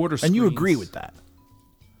 And the water screens... And you agree with that?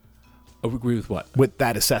 I agree with what? With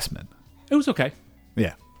that assessment. It was okay.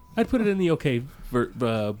 Yeah. I'd put it in the okay.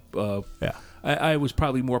 Yeah. I was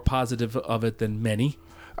probably more positive of it than many.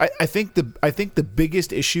 I think the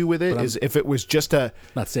biggest issue with it is if it was just a...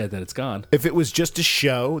 Not sad that it's gone. If it was just a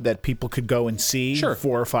show that people could go and see 4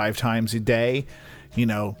 or 5 times a day,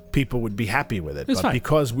 people would be happy with it. But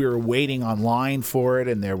because we were waiting online for it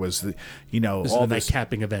and there was, all this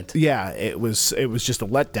capping event. Yeah, it was just a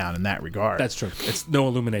letdown in that regard. That's true. It's no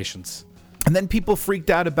illuminations. And then people freaked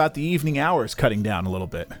out about the evening hours cutting down a little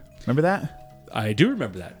bit. Remember that? I do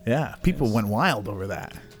remember that. Yeah, people went wild over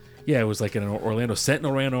that. Yeah, it was like an Orlando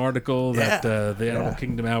Sentinel ran an article that the Animal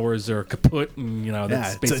Kingdom hours are kaput, and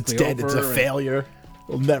that's basically it's dead. over. It's a failure.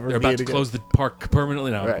 We'll never. They're about to close the park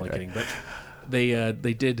permanently. No, I'm only kidding. But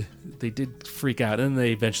they did freak out, and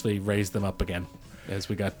they eventually raised them up again as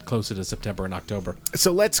we got closer to September and October.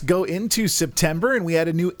 So let's go into September, and we had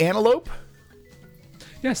a new antelope.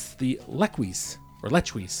 Yes, the Lechwes or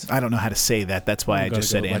Lechwes. I don't know how to say that. That's why I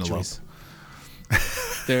just said antelope.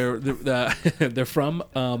 They're from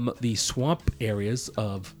the swamp areas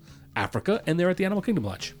of Africa, and they're at the Animal Kingdom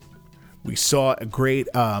Lodge. We saw a great,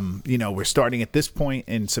 we're starting at this point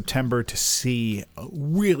in September to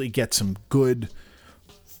really get some good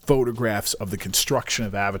photographs of the construction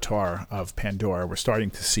of Avatar of Pandora. We're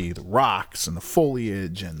starting to see the rocks and the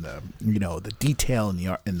foliage and the detail in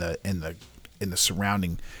the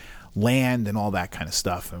surrounding land and all that kind of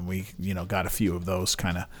stuff. And we, got a few of those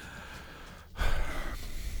kind of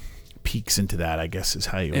peeks into that, I guess is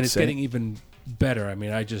how you would say. And it's getting even better. I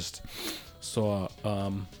mean, I just saw,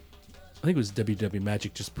 I think it was WW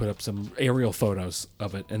Magic just put up some aerial photos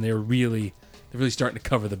of it, and they're really starting to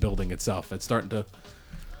cover the building itself.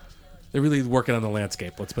 They're really working on the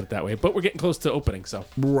landscape, let's put it that way. But we're getting close to opening, so.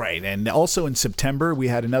 Right, and also in September, we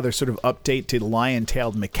had another sort of update to the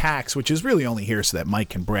lion-tailed macaques, which is really only here so that Mike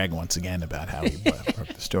can brag once again about how he wrote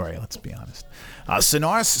the story, let's be honest.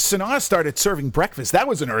 Sanaa started serving breakfast. That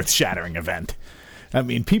was an earth-shattering event. I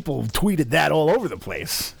mean, people tweeted that all over the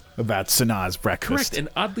place about Sanaa's breakfast. Correct, and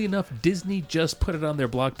oddly enough, Disney just put it on their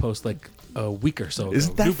blog post like a week or so ago.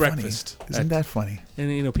 Isn't that New funny? Breakfast. Isn't that funny?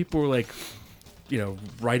 And, people were like...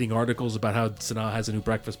 writing articles about how Sanaa has a new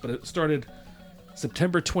breakfast, but it started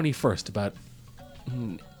September 21st, about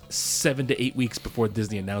 7 to 8 weeks before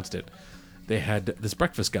Disney announced it. They had this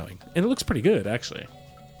breakfast going, and it looks pretty good, actually.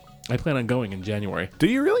 I plan on going in January. Do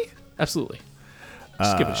you really? Absolutely.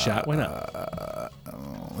 Just give it a shot. Why not?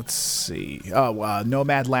 Let's see.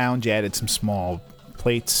 Nomad Lounge added some small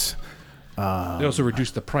plates. They also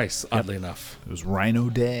reduced the price, oddly enough. It was Rhino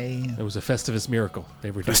Day. It was a Festivus miracle.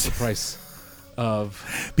 They reduced the price.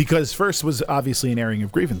 Because first was obviously an airing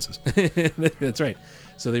of grievances. That's right.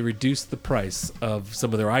 So they reduced the price of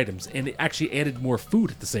some of their items, and it actually added more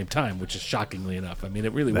food at the same time, which is shockingly enough. I mean,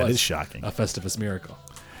 it really was shocking. A Festivus miracle.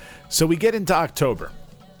 So we get into October.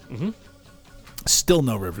 Mm-hmm. Still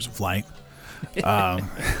no Rivers of Light.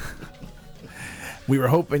 We were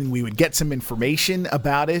hoping we would get some information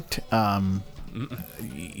about it.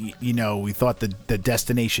 We thought the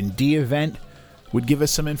Destination D event would give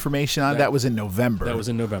us some information on it. That was in November. That was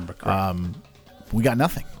in November, correct. We got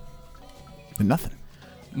nothing. Nothing.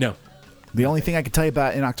 No. The only thing I could tell you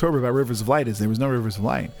about in October about Rivers of Light is there was no Rivers of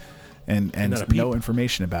Light. And no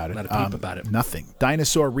information about it. Not a peep about it. Nothing.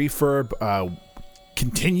 Dinosaur refurb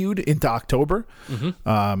continued into October.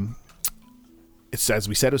 Mm-hmm. It's, as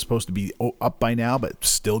we said, it was supposed to be up by now, but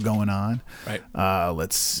still going on. Right.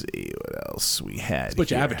 Let's see what else we had. It's a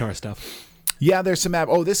bunch of Avatar stuff. Yeah, there's some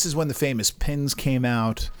this is when the famous pins came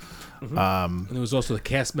out. Mm-hmm. And there was also the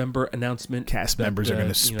cast member announcement. Cast members are going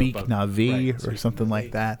to speak Na'vi or something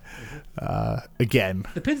like that. Mm-hmm. Again,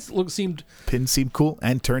 the pins seemed cool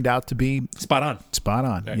and turned out to be spot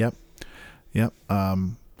on. Right. Yep.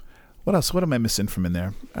 What else? What am I missing from in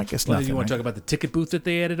there? I guess nothing. You want to talk about the ticket booth that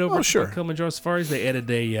they added over at Kilimanjaro Safaris? They added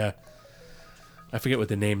a, I forget what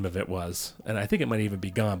the name of it was, and I think it might even be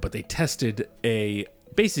gone, but they tested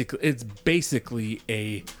it's basically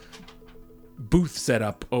a booth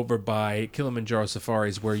setup over by Kilimanjaro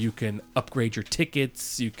Safaris where you can upgrade your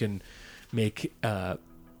tickets, you can make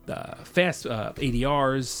fast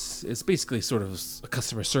ADRs. It's basically sort of a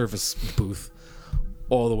customer service booth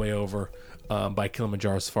all the way over by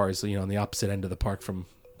Kilimanjaro Safaris, on the opposite end of the park from,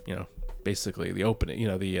 basically the opening,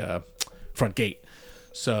 the front gate.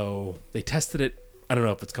 So they tested it. I don't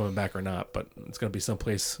know if it's coming back or not, but it's going to be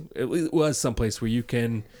someplace. It was someplace where you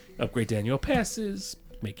can upgrade to annual passes,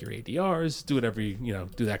 make your ADRs, do whatever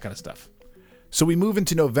do that kind of stuff. So we move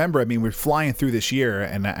into November. I mean, we're flying through this year,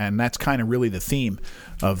 and that's kind of really the theme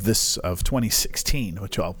of 2016,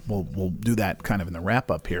 which we'll do that kind of in the wrap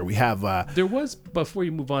up here. We have there was, before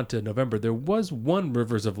you move on to November, there was one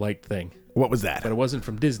Rivers of Light thing. What was that? But it wasn't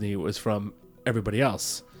from Disney. It was from everybody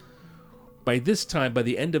else. By this time, by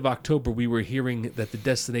the end of October, we were hearing that the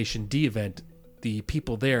Destination D event, the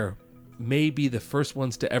people there may be the first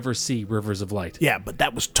ones to ever see Rivers of Light. Yeah, but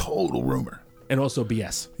that was total rumor. And also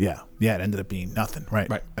BS. Yeah, it ended up being nothing, right?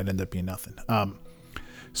 It ended up being nothing.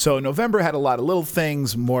 So November had a lot of little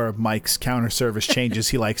things, more of Mike's counter service changes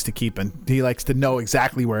he likes to keep, and he likes to know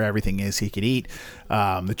exactly where everything is he could eat.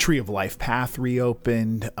 The Tree of Life path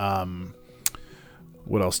reopened.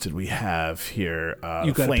 What else did we have here?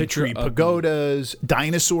 Flame Tree Pagodas.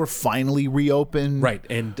 Dinosaur finally reopened. Right,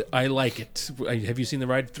 and I like it. Have you seen the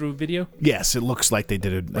ride-through video? Yes, it looks like they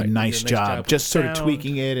did a nice job just sort of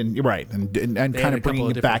tweaking it and kind of bringing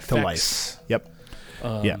it back to life. Yep.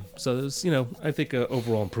 So there's, I think an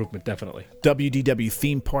overall improvement, definitely. WDW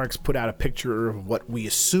Theme Parks put out a picture of what we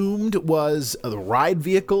assumed was the ride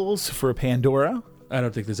vehicles for Pandora. I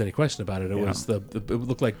don't think there's any question about it. It was it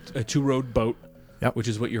looked like a two-road boat. Yep. Which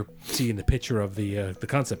is what you're seeing the picture of the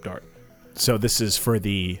concept art. So this is for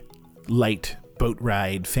the light boat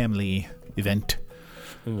ride family event.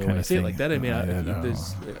 When I say it like that, I mean,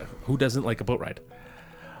 who doesn't like a boat ride?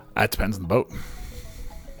 That depends on the boat.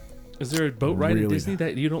 Is there a boat ride in Disney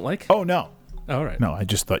that you don't like? Oh, no. All right. No, I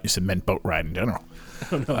just thought you said meant boat ride in general.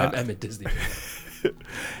 Oh, no, I meant Disney.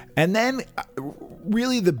 And then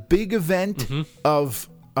really the big event of...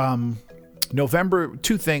 November,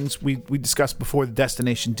 two things we discussed before the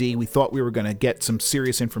Destination D. We thought we were going to get some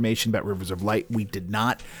serious information about Rivers of Light. We did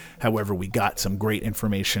not. However, we got some great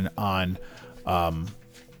information on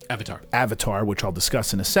Avatar, which I'll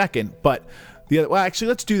discuss in a second. But actually,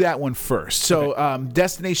 let's do that one first. So, okay.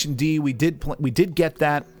 Destination D, we did get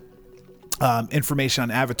that. Information on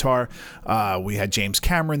Avatar. We had James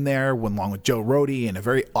Cameron there, went along with Joe Rohde in a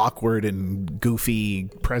very awkward and goofy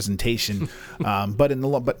presentation. But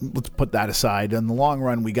let's put that aside. In the long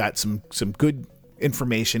run, we got some good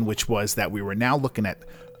information, which was that we were now looking at,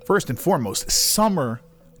 first and foremost, summer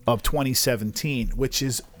of 2017, which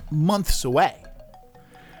is months away.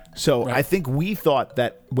 So right. I think we thought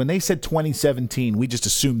that when they said 2017, we just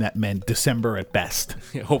assumed that meant December at best.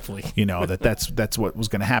 Yeah, hopefully. That's what was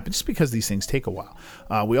going to happen, just because these things take a while.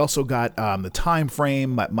 We also got the time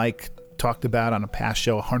frame that Mike talked about on a past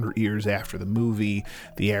show, 100 years after the movie.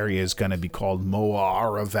 The area is going to be called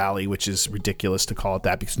Mo'ara Valley, which is ridiculous to call it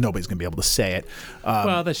that because nobody's going to be able to say it.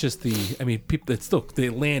 Well, that's just people. It's still,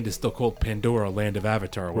 the land is still called Pandora, Land of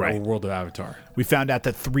Avatar, or right. World of Avatar. We found out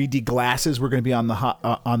that 3D glasses were going to be on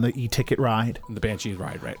the e-ticket ride. The Banshee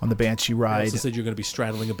ride, right? On the Banshee ride. They also said you're going to be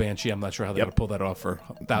straddling a Banshee. I'm not sure how they're going to pull that off for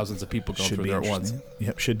thousands of people going through there at once.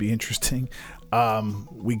 Yep, should be interesting.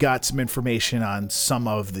 We got some information on some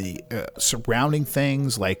of the surrounding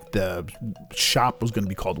things, like the shop was going to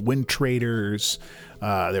be called Wind Traders.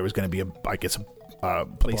 There was going to be a place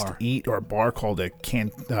to eat, or a bar called the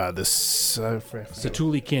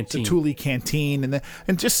Satuli Canteen. Satuli Canteen,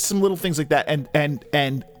 and just some little things like that,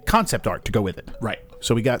 and concept art to go with it. Right.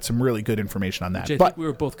 So we got some really good information on that. I think we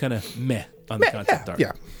were both kind of meh on the concept art.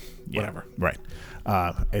 Yeah. Whatever. Right.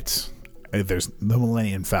 There's the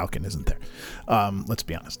Millennium Falcon, isn't there? Let's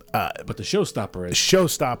be honest. But the showstopper is. The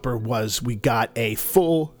showstopper was we got a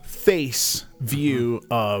full face view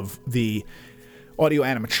of the audio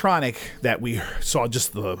animatronic that we saw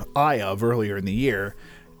just the eye of earlier in the year.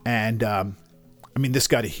 And, this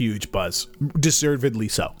got a huge buzz. Deservedly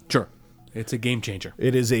so. Sure. It's a game changer.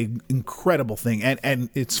 It is a incredible thing. And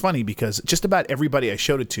it's funny because just about everybody I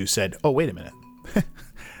showed it to said, oh, wait a minute.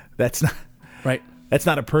 That's not... Right. That's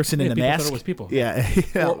not a person in the mask. Thought it was people. Yeah.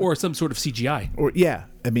 Or some sort of CGI.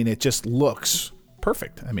 It just looks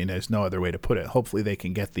perfect. There's no other way to put it. Hopefully they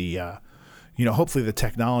can get the, hopefully the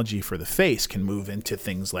technology for the face can move into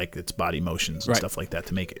things like its body motions and stuff like that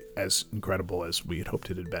to make it as incredible as we had hoped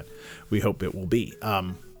it had been. We hope it will be.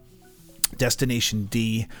 Destination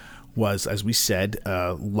D was, as we said,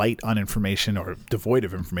 light on information, or devoid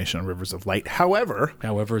of information on Rivers of Light. However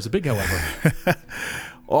is a big however.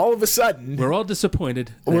 All of a sudden, we're all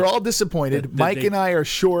disappointed. Mike and I are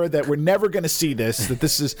sure that we're never going to see this. That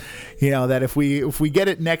this is, that if we get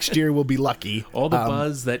it next year, we'll be lucky. All the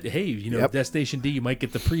buzz that Destination D, you might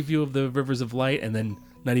get the preview of the Rivers of Light, and then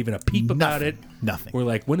not even a peep about it. Nothing. We're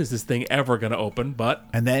like, when is this thing ever going to open?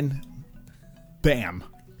 And then, bam,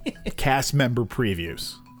 cast member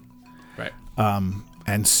previews. Right.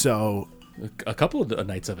 And so a couple of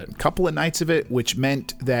nights of it. Which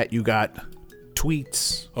meant that you got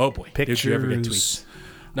tweets. Oh boy! Pictures. Did you ever get tweets?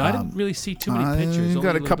 No, I didn't really see too many pictures.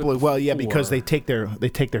 Got a couple of because they take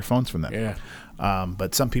their phones from them. Yeah.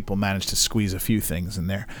 But some people manage to squeeze a few things in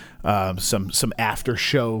there. Some after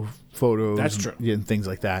show photos. That's true. And things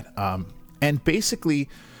like that. And basically,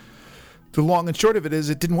 the long and short of it is,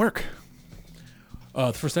 it didn't work.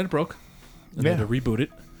 The first night it broke. And they had to reboot it.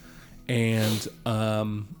 And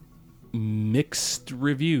mixed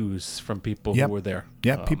reviews from people who were there.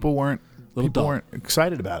 Yeah, people weren't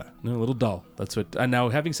excited about it. No, a little dull. That's what. Now,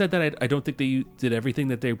 having said that, I don't think they did everything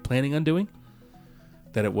that they were planning on doing.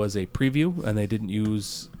 That it was a preview and they didn't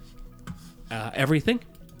use everything.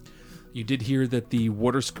 You did hear that the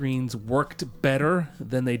water screens worked better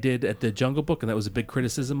than they did at the Jungle Book, and that was a big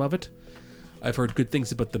criticism of it. I've heard good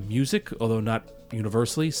things about the music, although not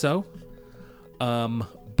universally so.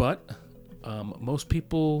 But most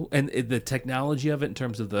people, and the technology of it in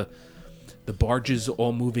terms of the barges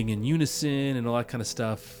all moving in unison and all that kind of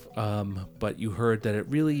stuff. But you heard that it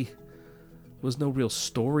really was no real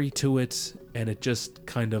story to it, and it just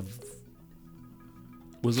kind of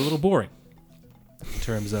was a little boring in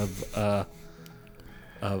terms of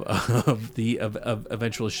the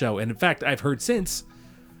eventual show. And in fact, I've heard since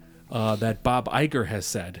that Bob Iger has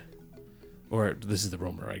said, or this is the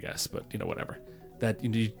rumor, I guess, but whatever, that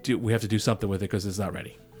we have to do something with it because it's not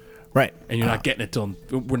ready. Right. And you're not getting it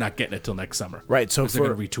we're not getting it till next summer. Right. So they're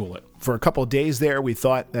going to retool it. For a couple of days there, we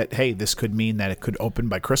thought that, hey, this could mean that it could open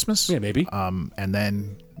by Christmas. Yeah, maybe. And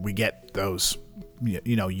then we get those,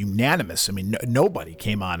 unanimous. I mean, nobody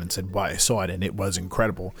came on and said, well, I saw it and it was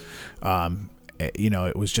incredible.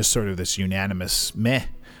 It was just sort of this unanimous meh.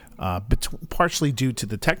 Partially due to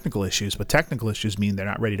the technical issues, but technical issues mean they're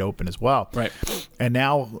not ready to open as well. Right. And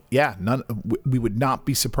now, we would not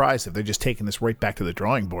be surprised if they're just taking this right back to the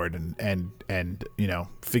drawing board and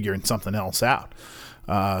figuring something else out.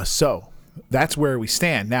 So that's where we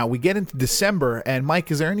stand. Now we get into December, and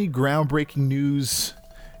Mike, is there any groundbreaking news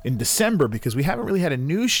in December? Because we haven't really had a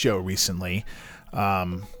news show recently.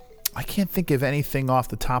 I can't think of anything off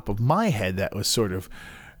the top of my head that was sort of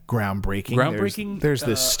groundbreaking. There's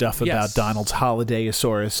this stuff about Donald's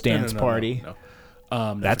Holiday-osaurus dance party.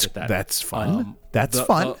 No. That's fun. That's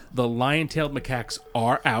fun. The lion-tailed macaques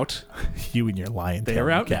are out. You and your lion-tailed macaques.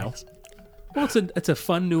 They're out now. Well, it's a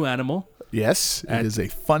fun new animal. Yes, it is a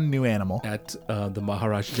fun new animal. At the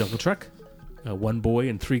Maharaj Jungle Trek. 1 boy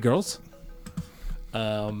and 3 girls.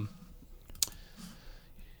 And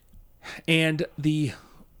the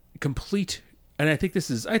complete... And I think this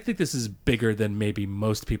is bigger than maybe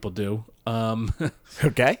most people do.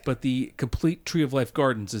 Okay. But the complete Tree of Life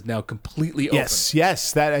Gardens is now completely open.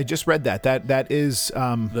 Yes. That I just read that. That is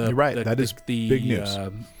you're right. That is big news.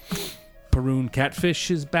 Peroon catfish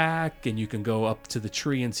is back, and you can go up to the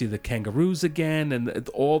tree and see the kangaroos again, and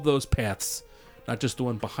all those paths, not just the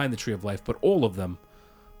one behind the Tree of Life, but all of them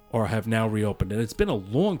have now reopened. And it's been a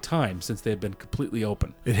long time since they've been completely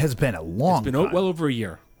open. It has been a long time. It's been well over a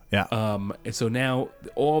year. Yeah. And so now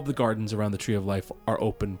all of the gardens around the Tree of Life are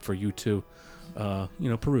open for you to,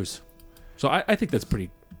 peruse. So I think that's pretty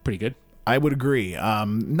good. I would agree.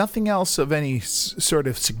 Nothing else of any sort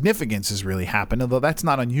of significance has really happened, although that's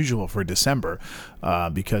not unusual for December,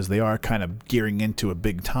 because they are kind of gearing into a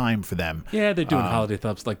big time for them. Yeah, they're doing holiday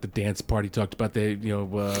thumbs like the dance party talked about.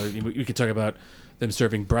 You could talk about them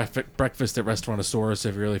serving breakfast at Restaurantosaurus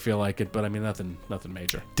if you really feel like it, but I mean nothing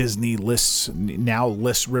major. Disney now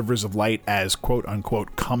lists Rivers of Light as quote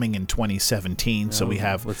unquote coming in 2017. So we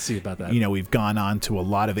have, let's see about that. We've gone on to a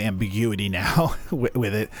lot of ambiguity now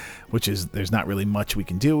with it, which is there's not really much we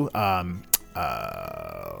can do.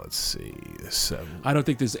 Let's see. I don't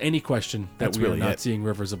think there's any question that we are not seeing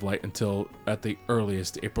Rivers of Light until at the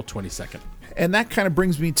earliest April 22nd. And that kind of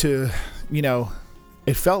brings me to,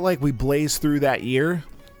 it felt like we blazed through that year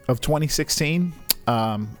of 2016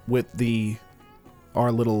 with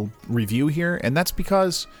our little review here. And that's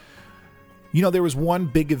because, there was one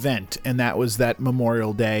big event, and that was that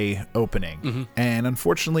Memorial Day opening. Mm-hmm. And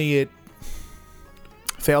unfortunately, it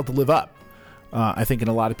failed to live up, I think, in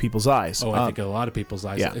a lot of people's eyes. I think in a lot of people's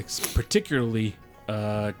eyes, yeah. Particularly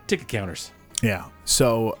ticket counters. Yeah.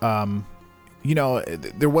 So,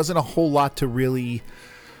 there wasn't a whole lot to really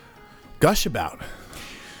gush about.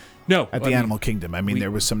 No, at the Animal Kingdom. I mean,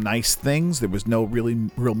 there was some nice things. There was no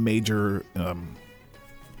real major,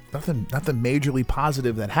 nothing majorly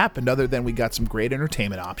positive that happened, other than we got some great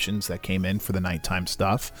entertainment options that came in for the nighttime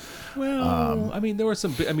stuff. Well, there were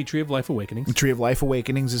some. Tree of Life Awakenings. Tree of Life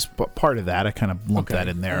Awakenings is part of that. I kind of lumped that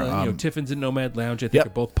in there. Tiffin's and Nomad Lounge, I think, are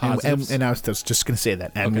both positives. And I was just going to say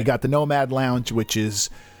that. And we got the Nomad Lounge, which is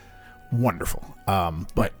wonderful.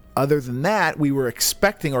 But other than that, we were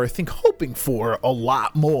expecting, or I think hoping for, a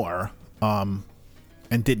lot more.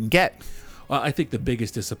 and didn't get. Well, I think the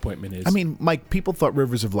biggest disappointment is... I mean, Mike, people thought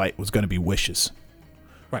Rivers of Light was going to be Wishes.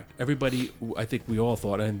 Right. Everybody, I think we all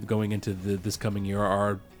thought, and going into this coming year,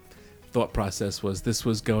 our thought process was this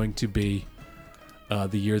was going to be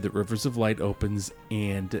the year that Rivers of Light opens,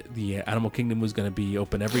 and the Animal Kingdom was going to be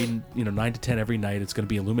open every 9 to 10 every night. It's going to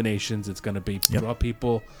be illuminations. It's going to be draw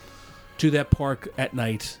people to that park at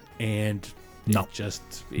night, and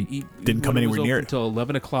it didn't come anywhere near it until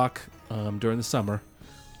 11 o'clock during the summer.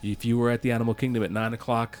 If you were at the Animal Kingdom at 9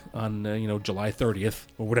 o'clock on July 30th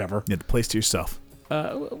or whatever, you had the place to yourself.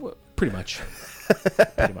 Pretty much,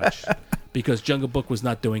 because Jungle Book was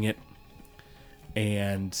not doing it.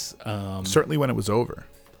 And certainly when it was over,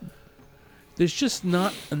 there's just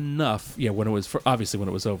not enough. Yeah, obviously when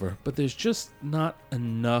it was over, but there's just not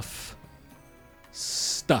enough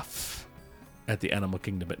stuff at the Animal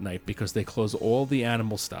Kingdom at night because they close all the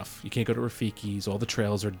animal stuff. You can't go to Rafiki's. All the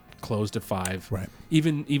trails are closed at 5. Right.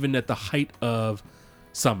 Even at the height of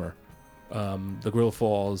summer, the Gorilla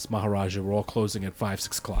Falls, Maharaja were all closing at 5,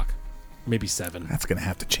 6 o'clock, maybe 7. That's going to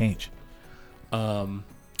have to change.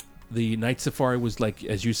 The night safari was, like,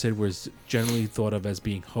 as you said, was generally thought of as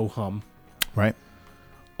being ho-hum. Right.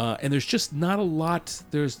 And there's just not a lot.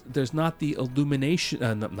 There's not the illumination.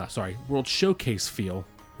 World Showcase feel.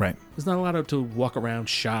 Right. There's not a lot to walk around,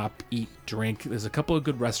 shop, eat, drink. There's a couple of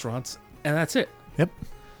good restaurants, and that's it. Yep.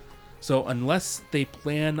 So unless they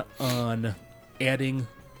plan on adding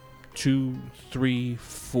 2, 3,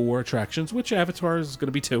 4 attractions, which Avatar is going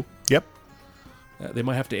to be 2. Yep. They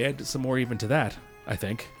might have to add some more even to that, I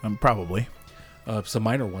think. Probably. Some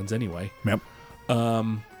minor ones anyway. Yep.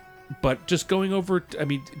 But just going over, I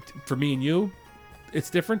mean, for me and you, it's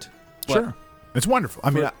different. Sure. It's wonderful.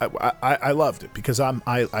 I mean, I loved it because I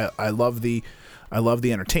love the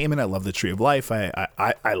entertainment. I love the Tree of Life.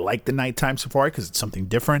 I like the nighttime safari because it's something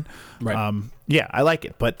different. Right. Yeah, I like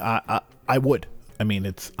it, but I would. I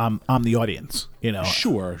mean, I'm the audience.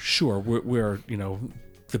 Sure. We're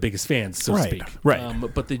the biggest fans, so to speak. Right.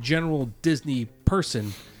 But the general Disney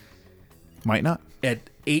person might not. At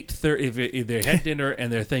 8:30, if they had dinner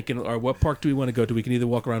and they're thinking, "Or what park do we want to go to? We can either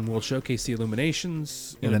walk around World Showcase, see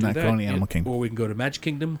illuminations, and then not go to the Animal Kingdom, or we can go to Magic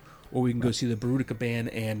Kingdom, or we can go see the Barutica Band,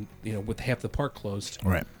 and with half the park closed.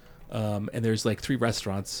 Right. And there's like 3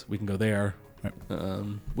 restaurants. We can go there. Right.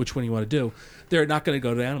 Which one you want to do? They're not going to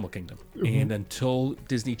go to Animal Kingdom, and until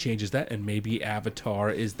Disney changes that, and maybe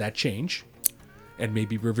Avatar is that change, and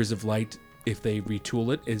maybe Rivers of Light, if they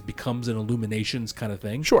retool it, becomes an Illuminations kind of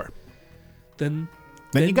thing. Sure. Then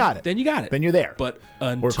you got it. Then you got it. Then you're there. But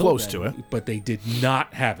or close to it. But they did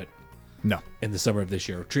not have it. No. In the summer of this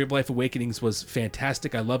year, Tree of Life Awakenings was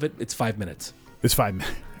fantastic. I love it. It's 5 minutes. It's 5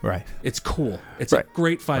 minutes. Right. It's cool. It's a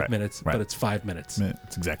great 5 minutes, but it's 5 minutes.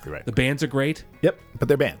 That's exactly right. The bands are great. Yep. But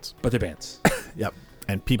they're bands. Yep.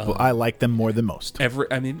 And people, I like them more than most. I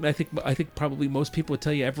think probably most people would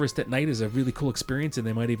tell you Everest at night is a really cool experience, and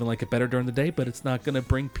they might even like it better during the day. But it's not going to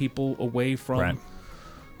bring people away from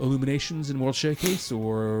Illuminations and World Showcase,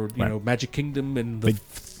 or Magic Kingdom and the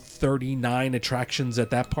 39 attractions at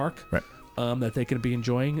that park. Right. That they can be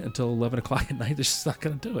enjoying until 11 o'clock at night. They're just not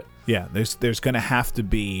going to do it. Yeah, there's going to have to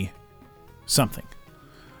be something.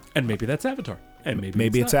 And maybe that's Avatar. And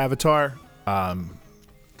maybe it's Avatar.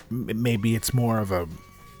 Maybe it's more of a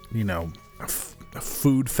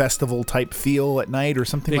food festival type feel at night or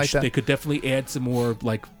something like that. They could definitely add some more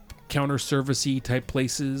like counter service-y type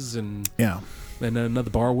places, and and another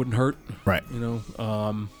bar wouldn't hurt. Right.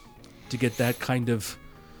 To get that kind of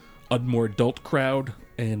a more adult crowd.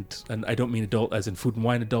 And I don't mean adult as in food and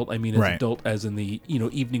wine adult. I mean as adult as in the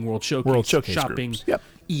evening World Showcase shopping,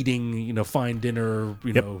 eating, fine dinner,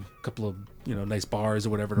 a couple of nice bars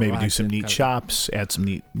or whatever. Maybe do some neat shops, add some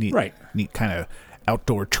neat kind of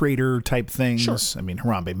outdoor trader type things. Sure. I mean,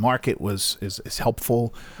 Harambe Market is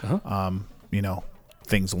helpful.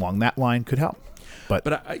 Things along that line could help. But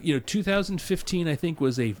 2015 I think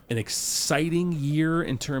was an exciting year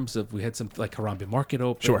in terms of we had some like Harambe Market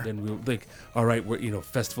open, sure. And we were like, all right, we're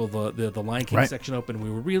festival the Lion King section open. We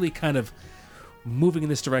were really kind of moving in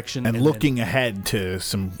this direction and looking ahead to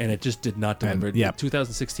some, and it just did not deliver.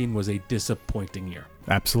 2016 was a disappointing year.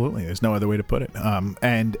 Absolutely, there's no other way to put it.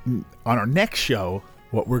 And on our next show,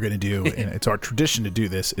 what we're going to do, and it's our tradition to do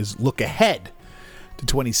this, is look ahead to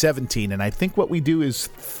 2017, and I think what we do is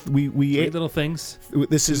we 3 little things.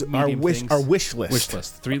 This is our wish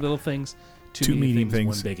list. 3 little things, 2 medium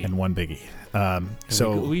things, one biggie, and 1 biggie.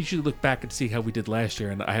 So we usually look back and see how we did last year,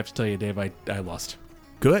 and I have to tell you, Dave, I lost.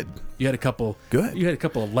 Good. You had a couple. Good. You had a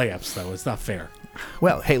couple of layups, though. It's not fair.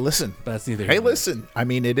 Well, hey, listen. But that's neither. Hey, listen. I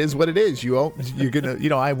mean, it is what it is. You're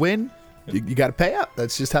gonna. I win. you got to pay up.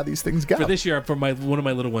 That's just how these things go. For this year, for one of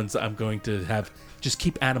my little ones, I'm going to just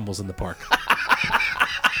keep animals in the park.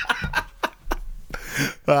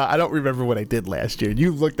 I don't remember what I did last year.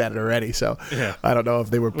 You looked at it already, so yeah. I don't know if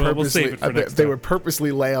they were purposely were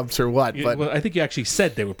purposely layups or what. But I think you actually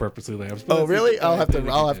said they were purposely layups. Oh, really? I'll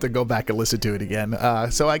have to go back and listen to it again.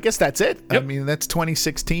 So I guess that's it. Yep. I mean, that's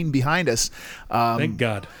 2016 behind us. Thank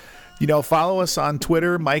God. Follow us on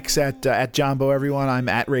Twitter. Mike's at Jumbo Everyone. I'm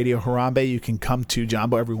at Radio Harambe. You can come to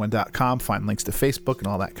JumboEveryone.com, find links to Facebook and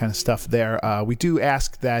all that kind of stuff there. We do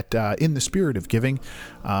ask that in the spirit of giving,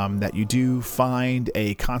 that you do find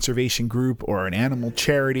a conservation group or an animal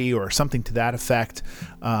charity or something to that effect,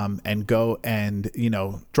 and go and,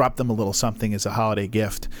 drop them a little something as a holiday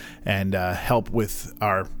gift and help with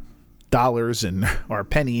our dollars and our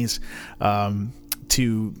pennies,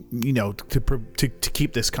 to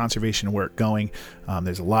keep this conservation work going.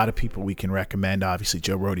 There's a lot of people we can recommend. Obviously,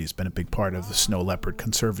 Joe Rohde has been a big part of the Snow Leopard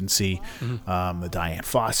Conservancy, the Diane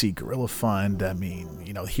Fossey Gorilla Fund. I mean,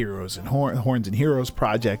 Heroes and Horns and Heroes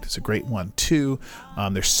Project is a great one too.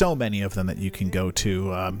 There's so many of them that you can go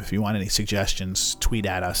to. If you want any suggestions, tweet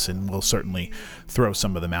at us, and we'll certainly throw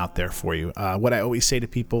some of them out there for you. What I always say to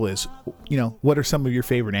people is, what are some of your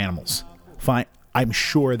favorite animals? Fine. I'm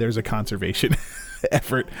sure there's a conservation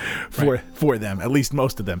effort for them, at least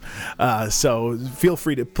most of them. So feel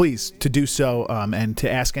free to do so, and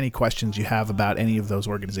to ask any questions you have about any of those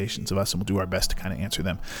organizations of us, and we'll do our best to kind of answer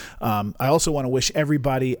them. I also want to wish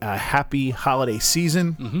everybody a happy holiday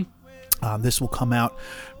season. This will come out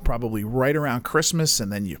probably right around Christmas,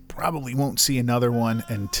 and then you probably won't see another one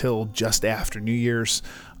until just after New Year's.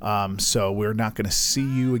 So we're not going to see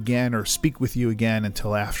you again or speak with you again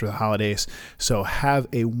until after the holidays. So have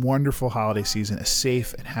a wonderful holiday season, a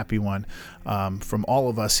safe and happy one, from all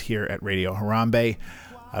of us here at Radio Harambe.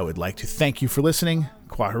 I would like to thank you for listening.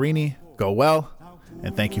 Kwaherini, go well,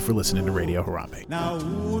 and thank you for listening to Radio Harambe.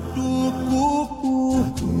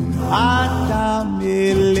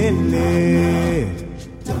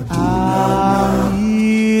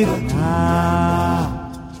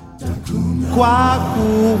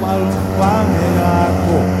 Kwaku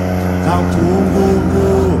walfamelako na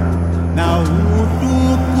kungugu na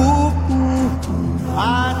utukuku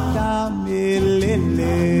atamelele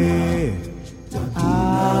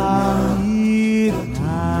amina.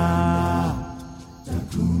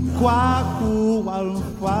 Kwaku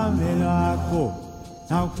walfamelako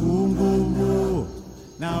na kungugu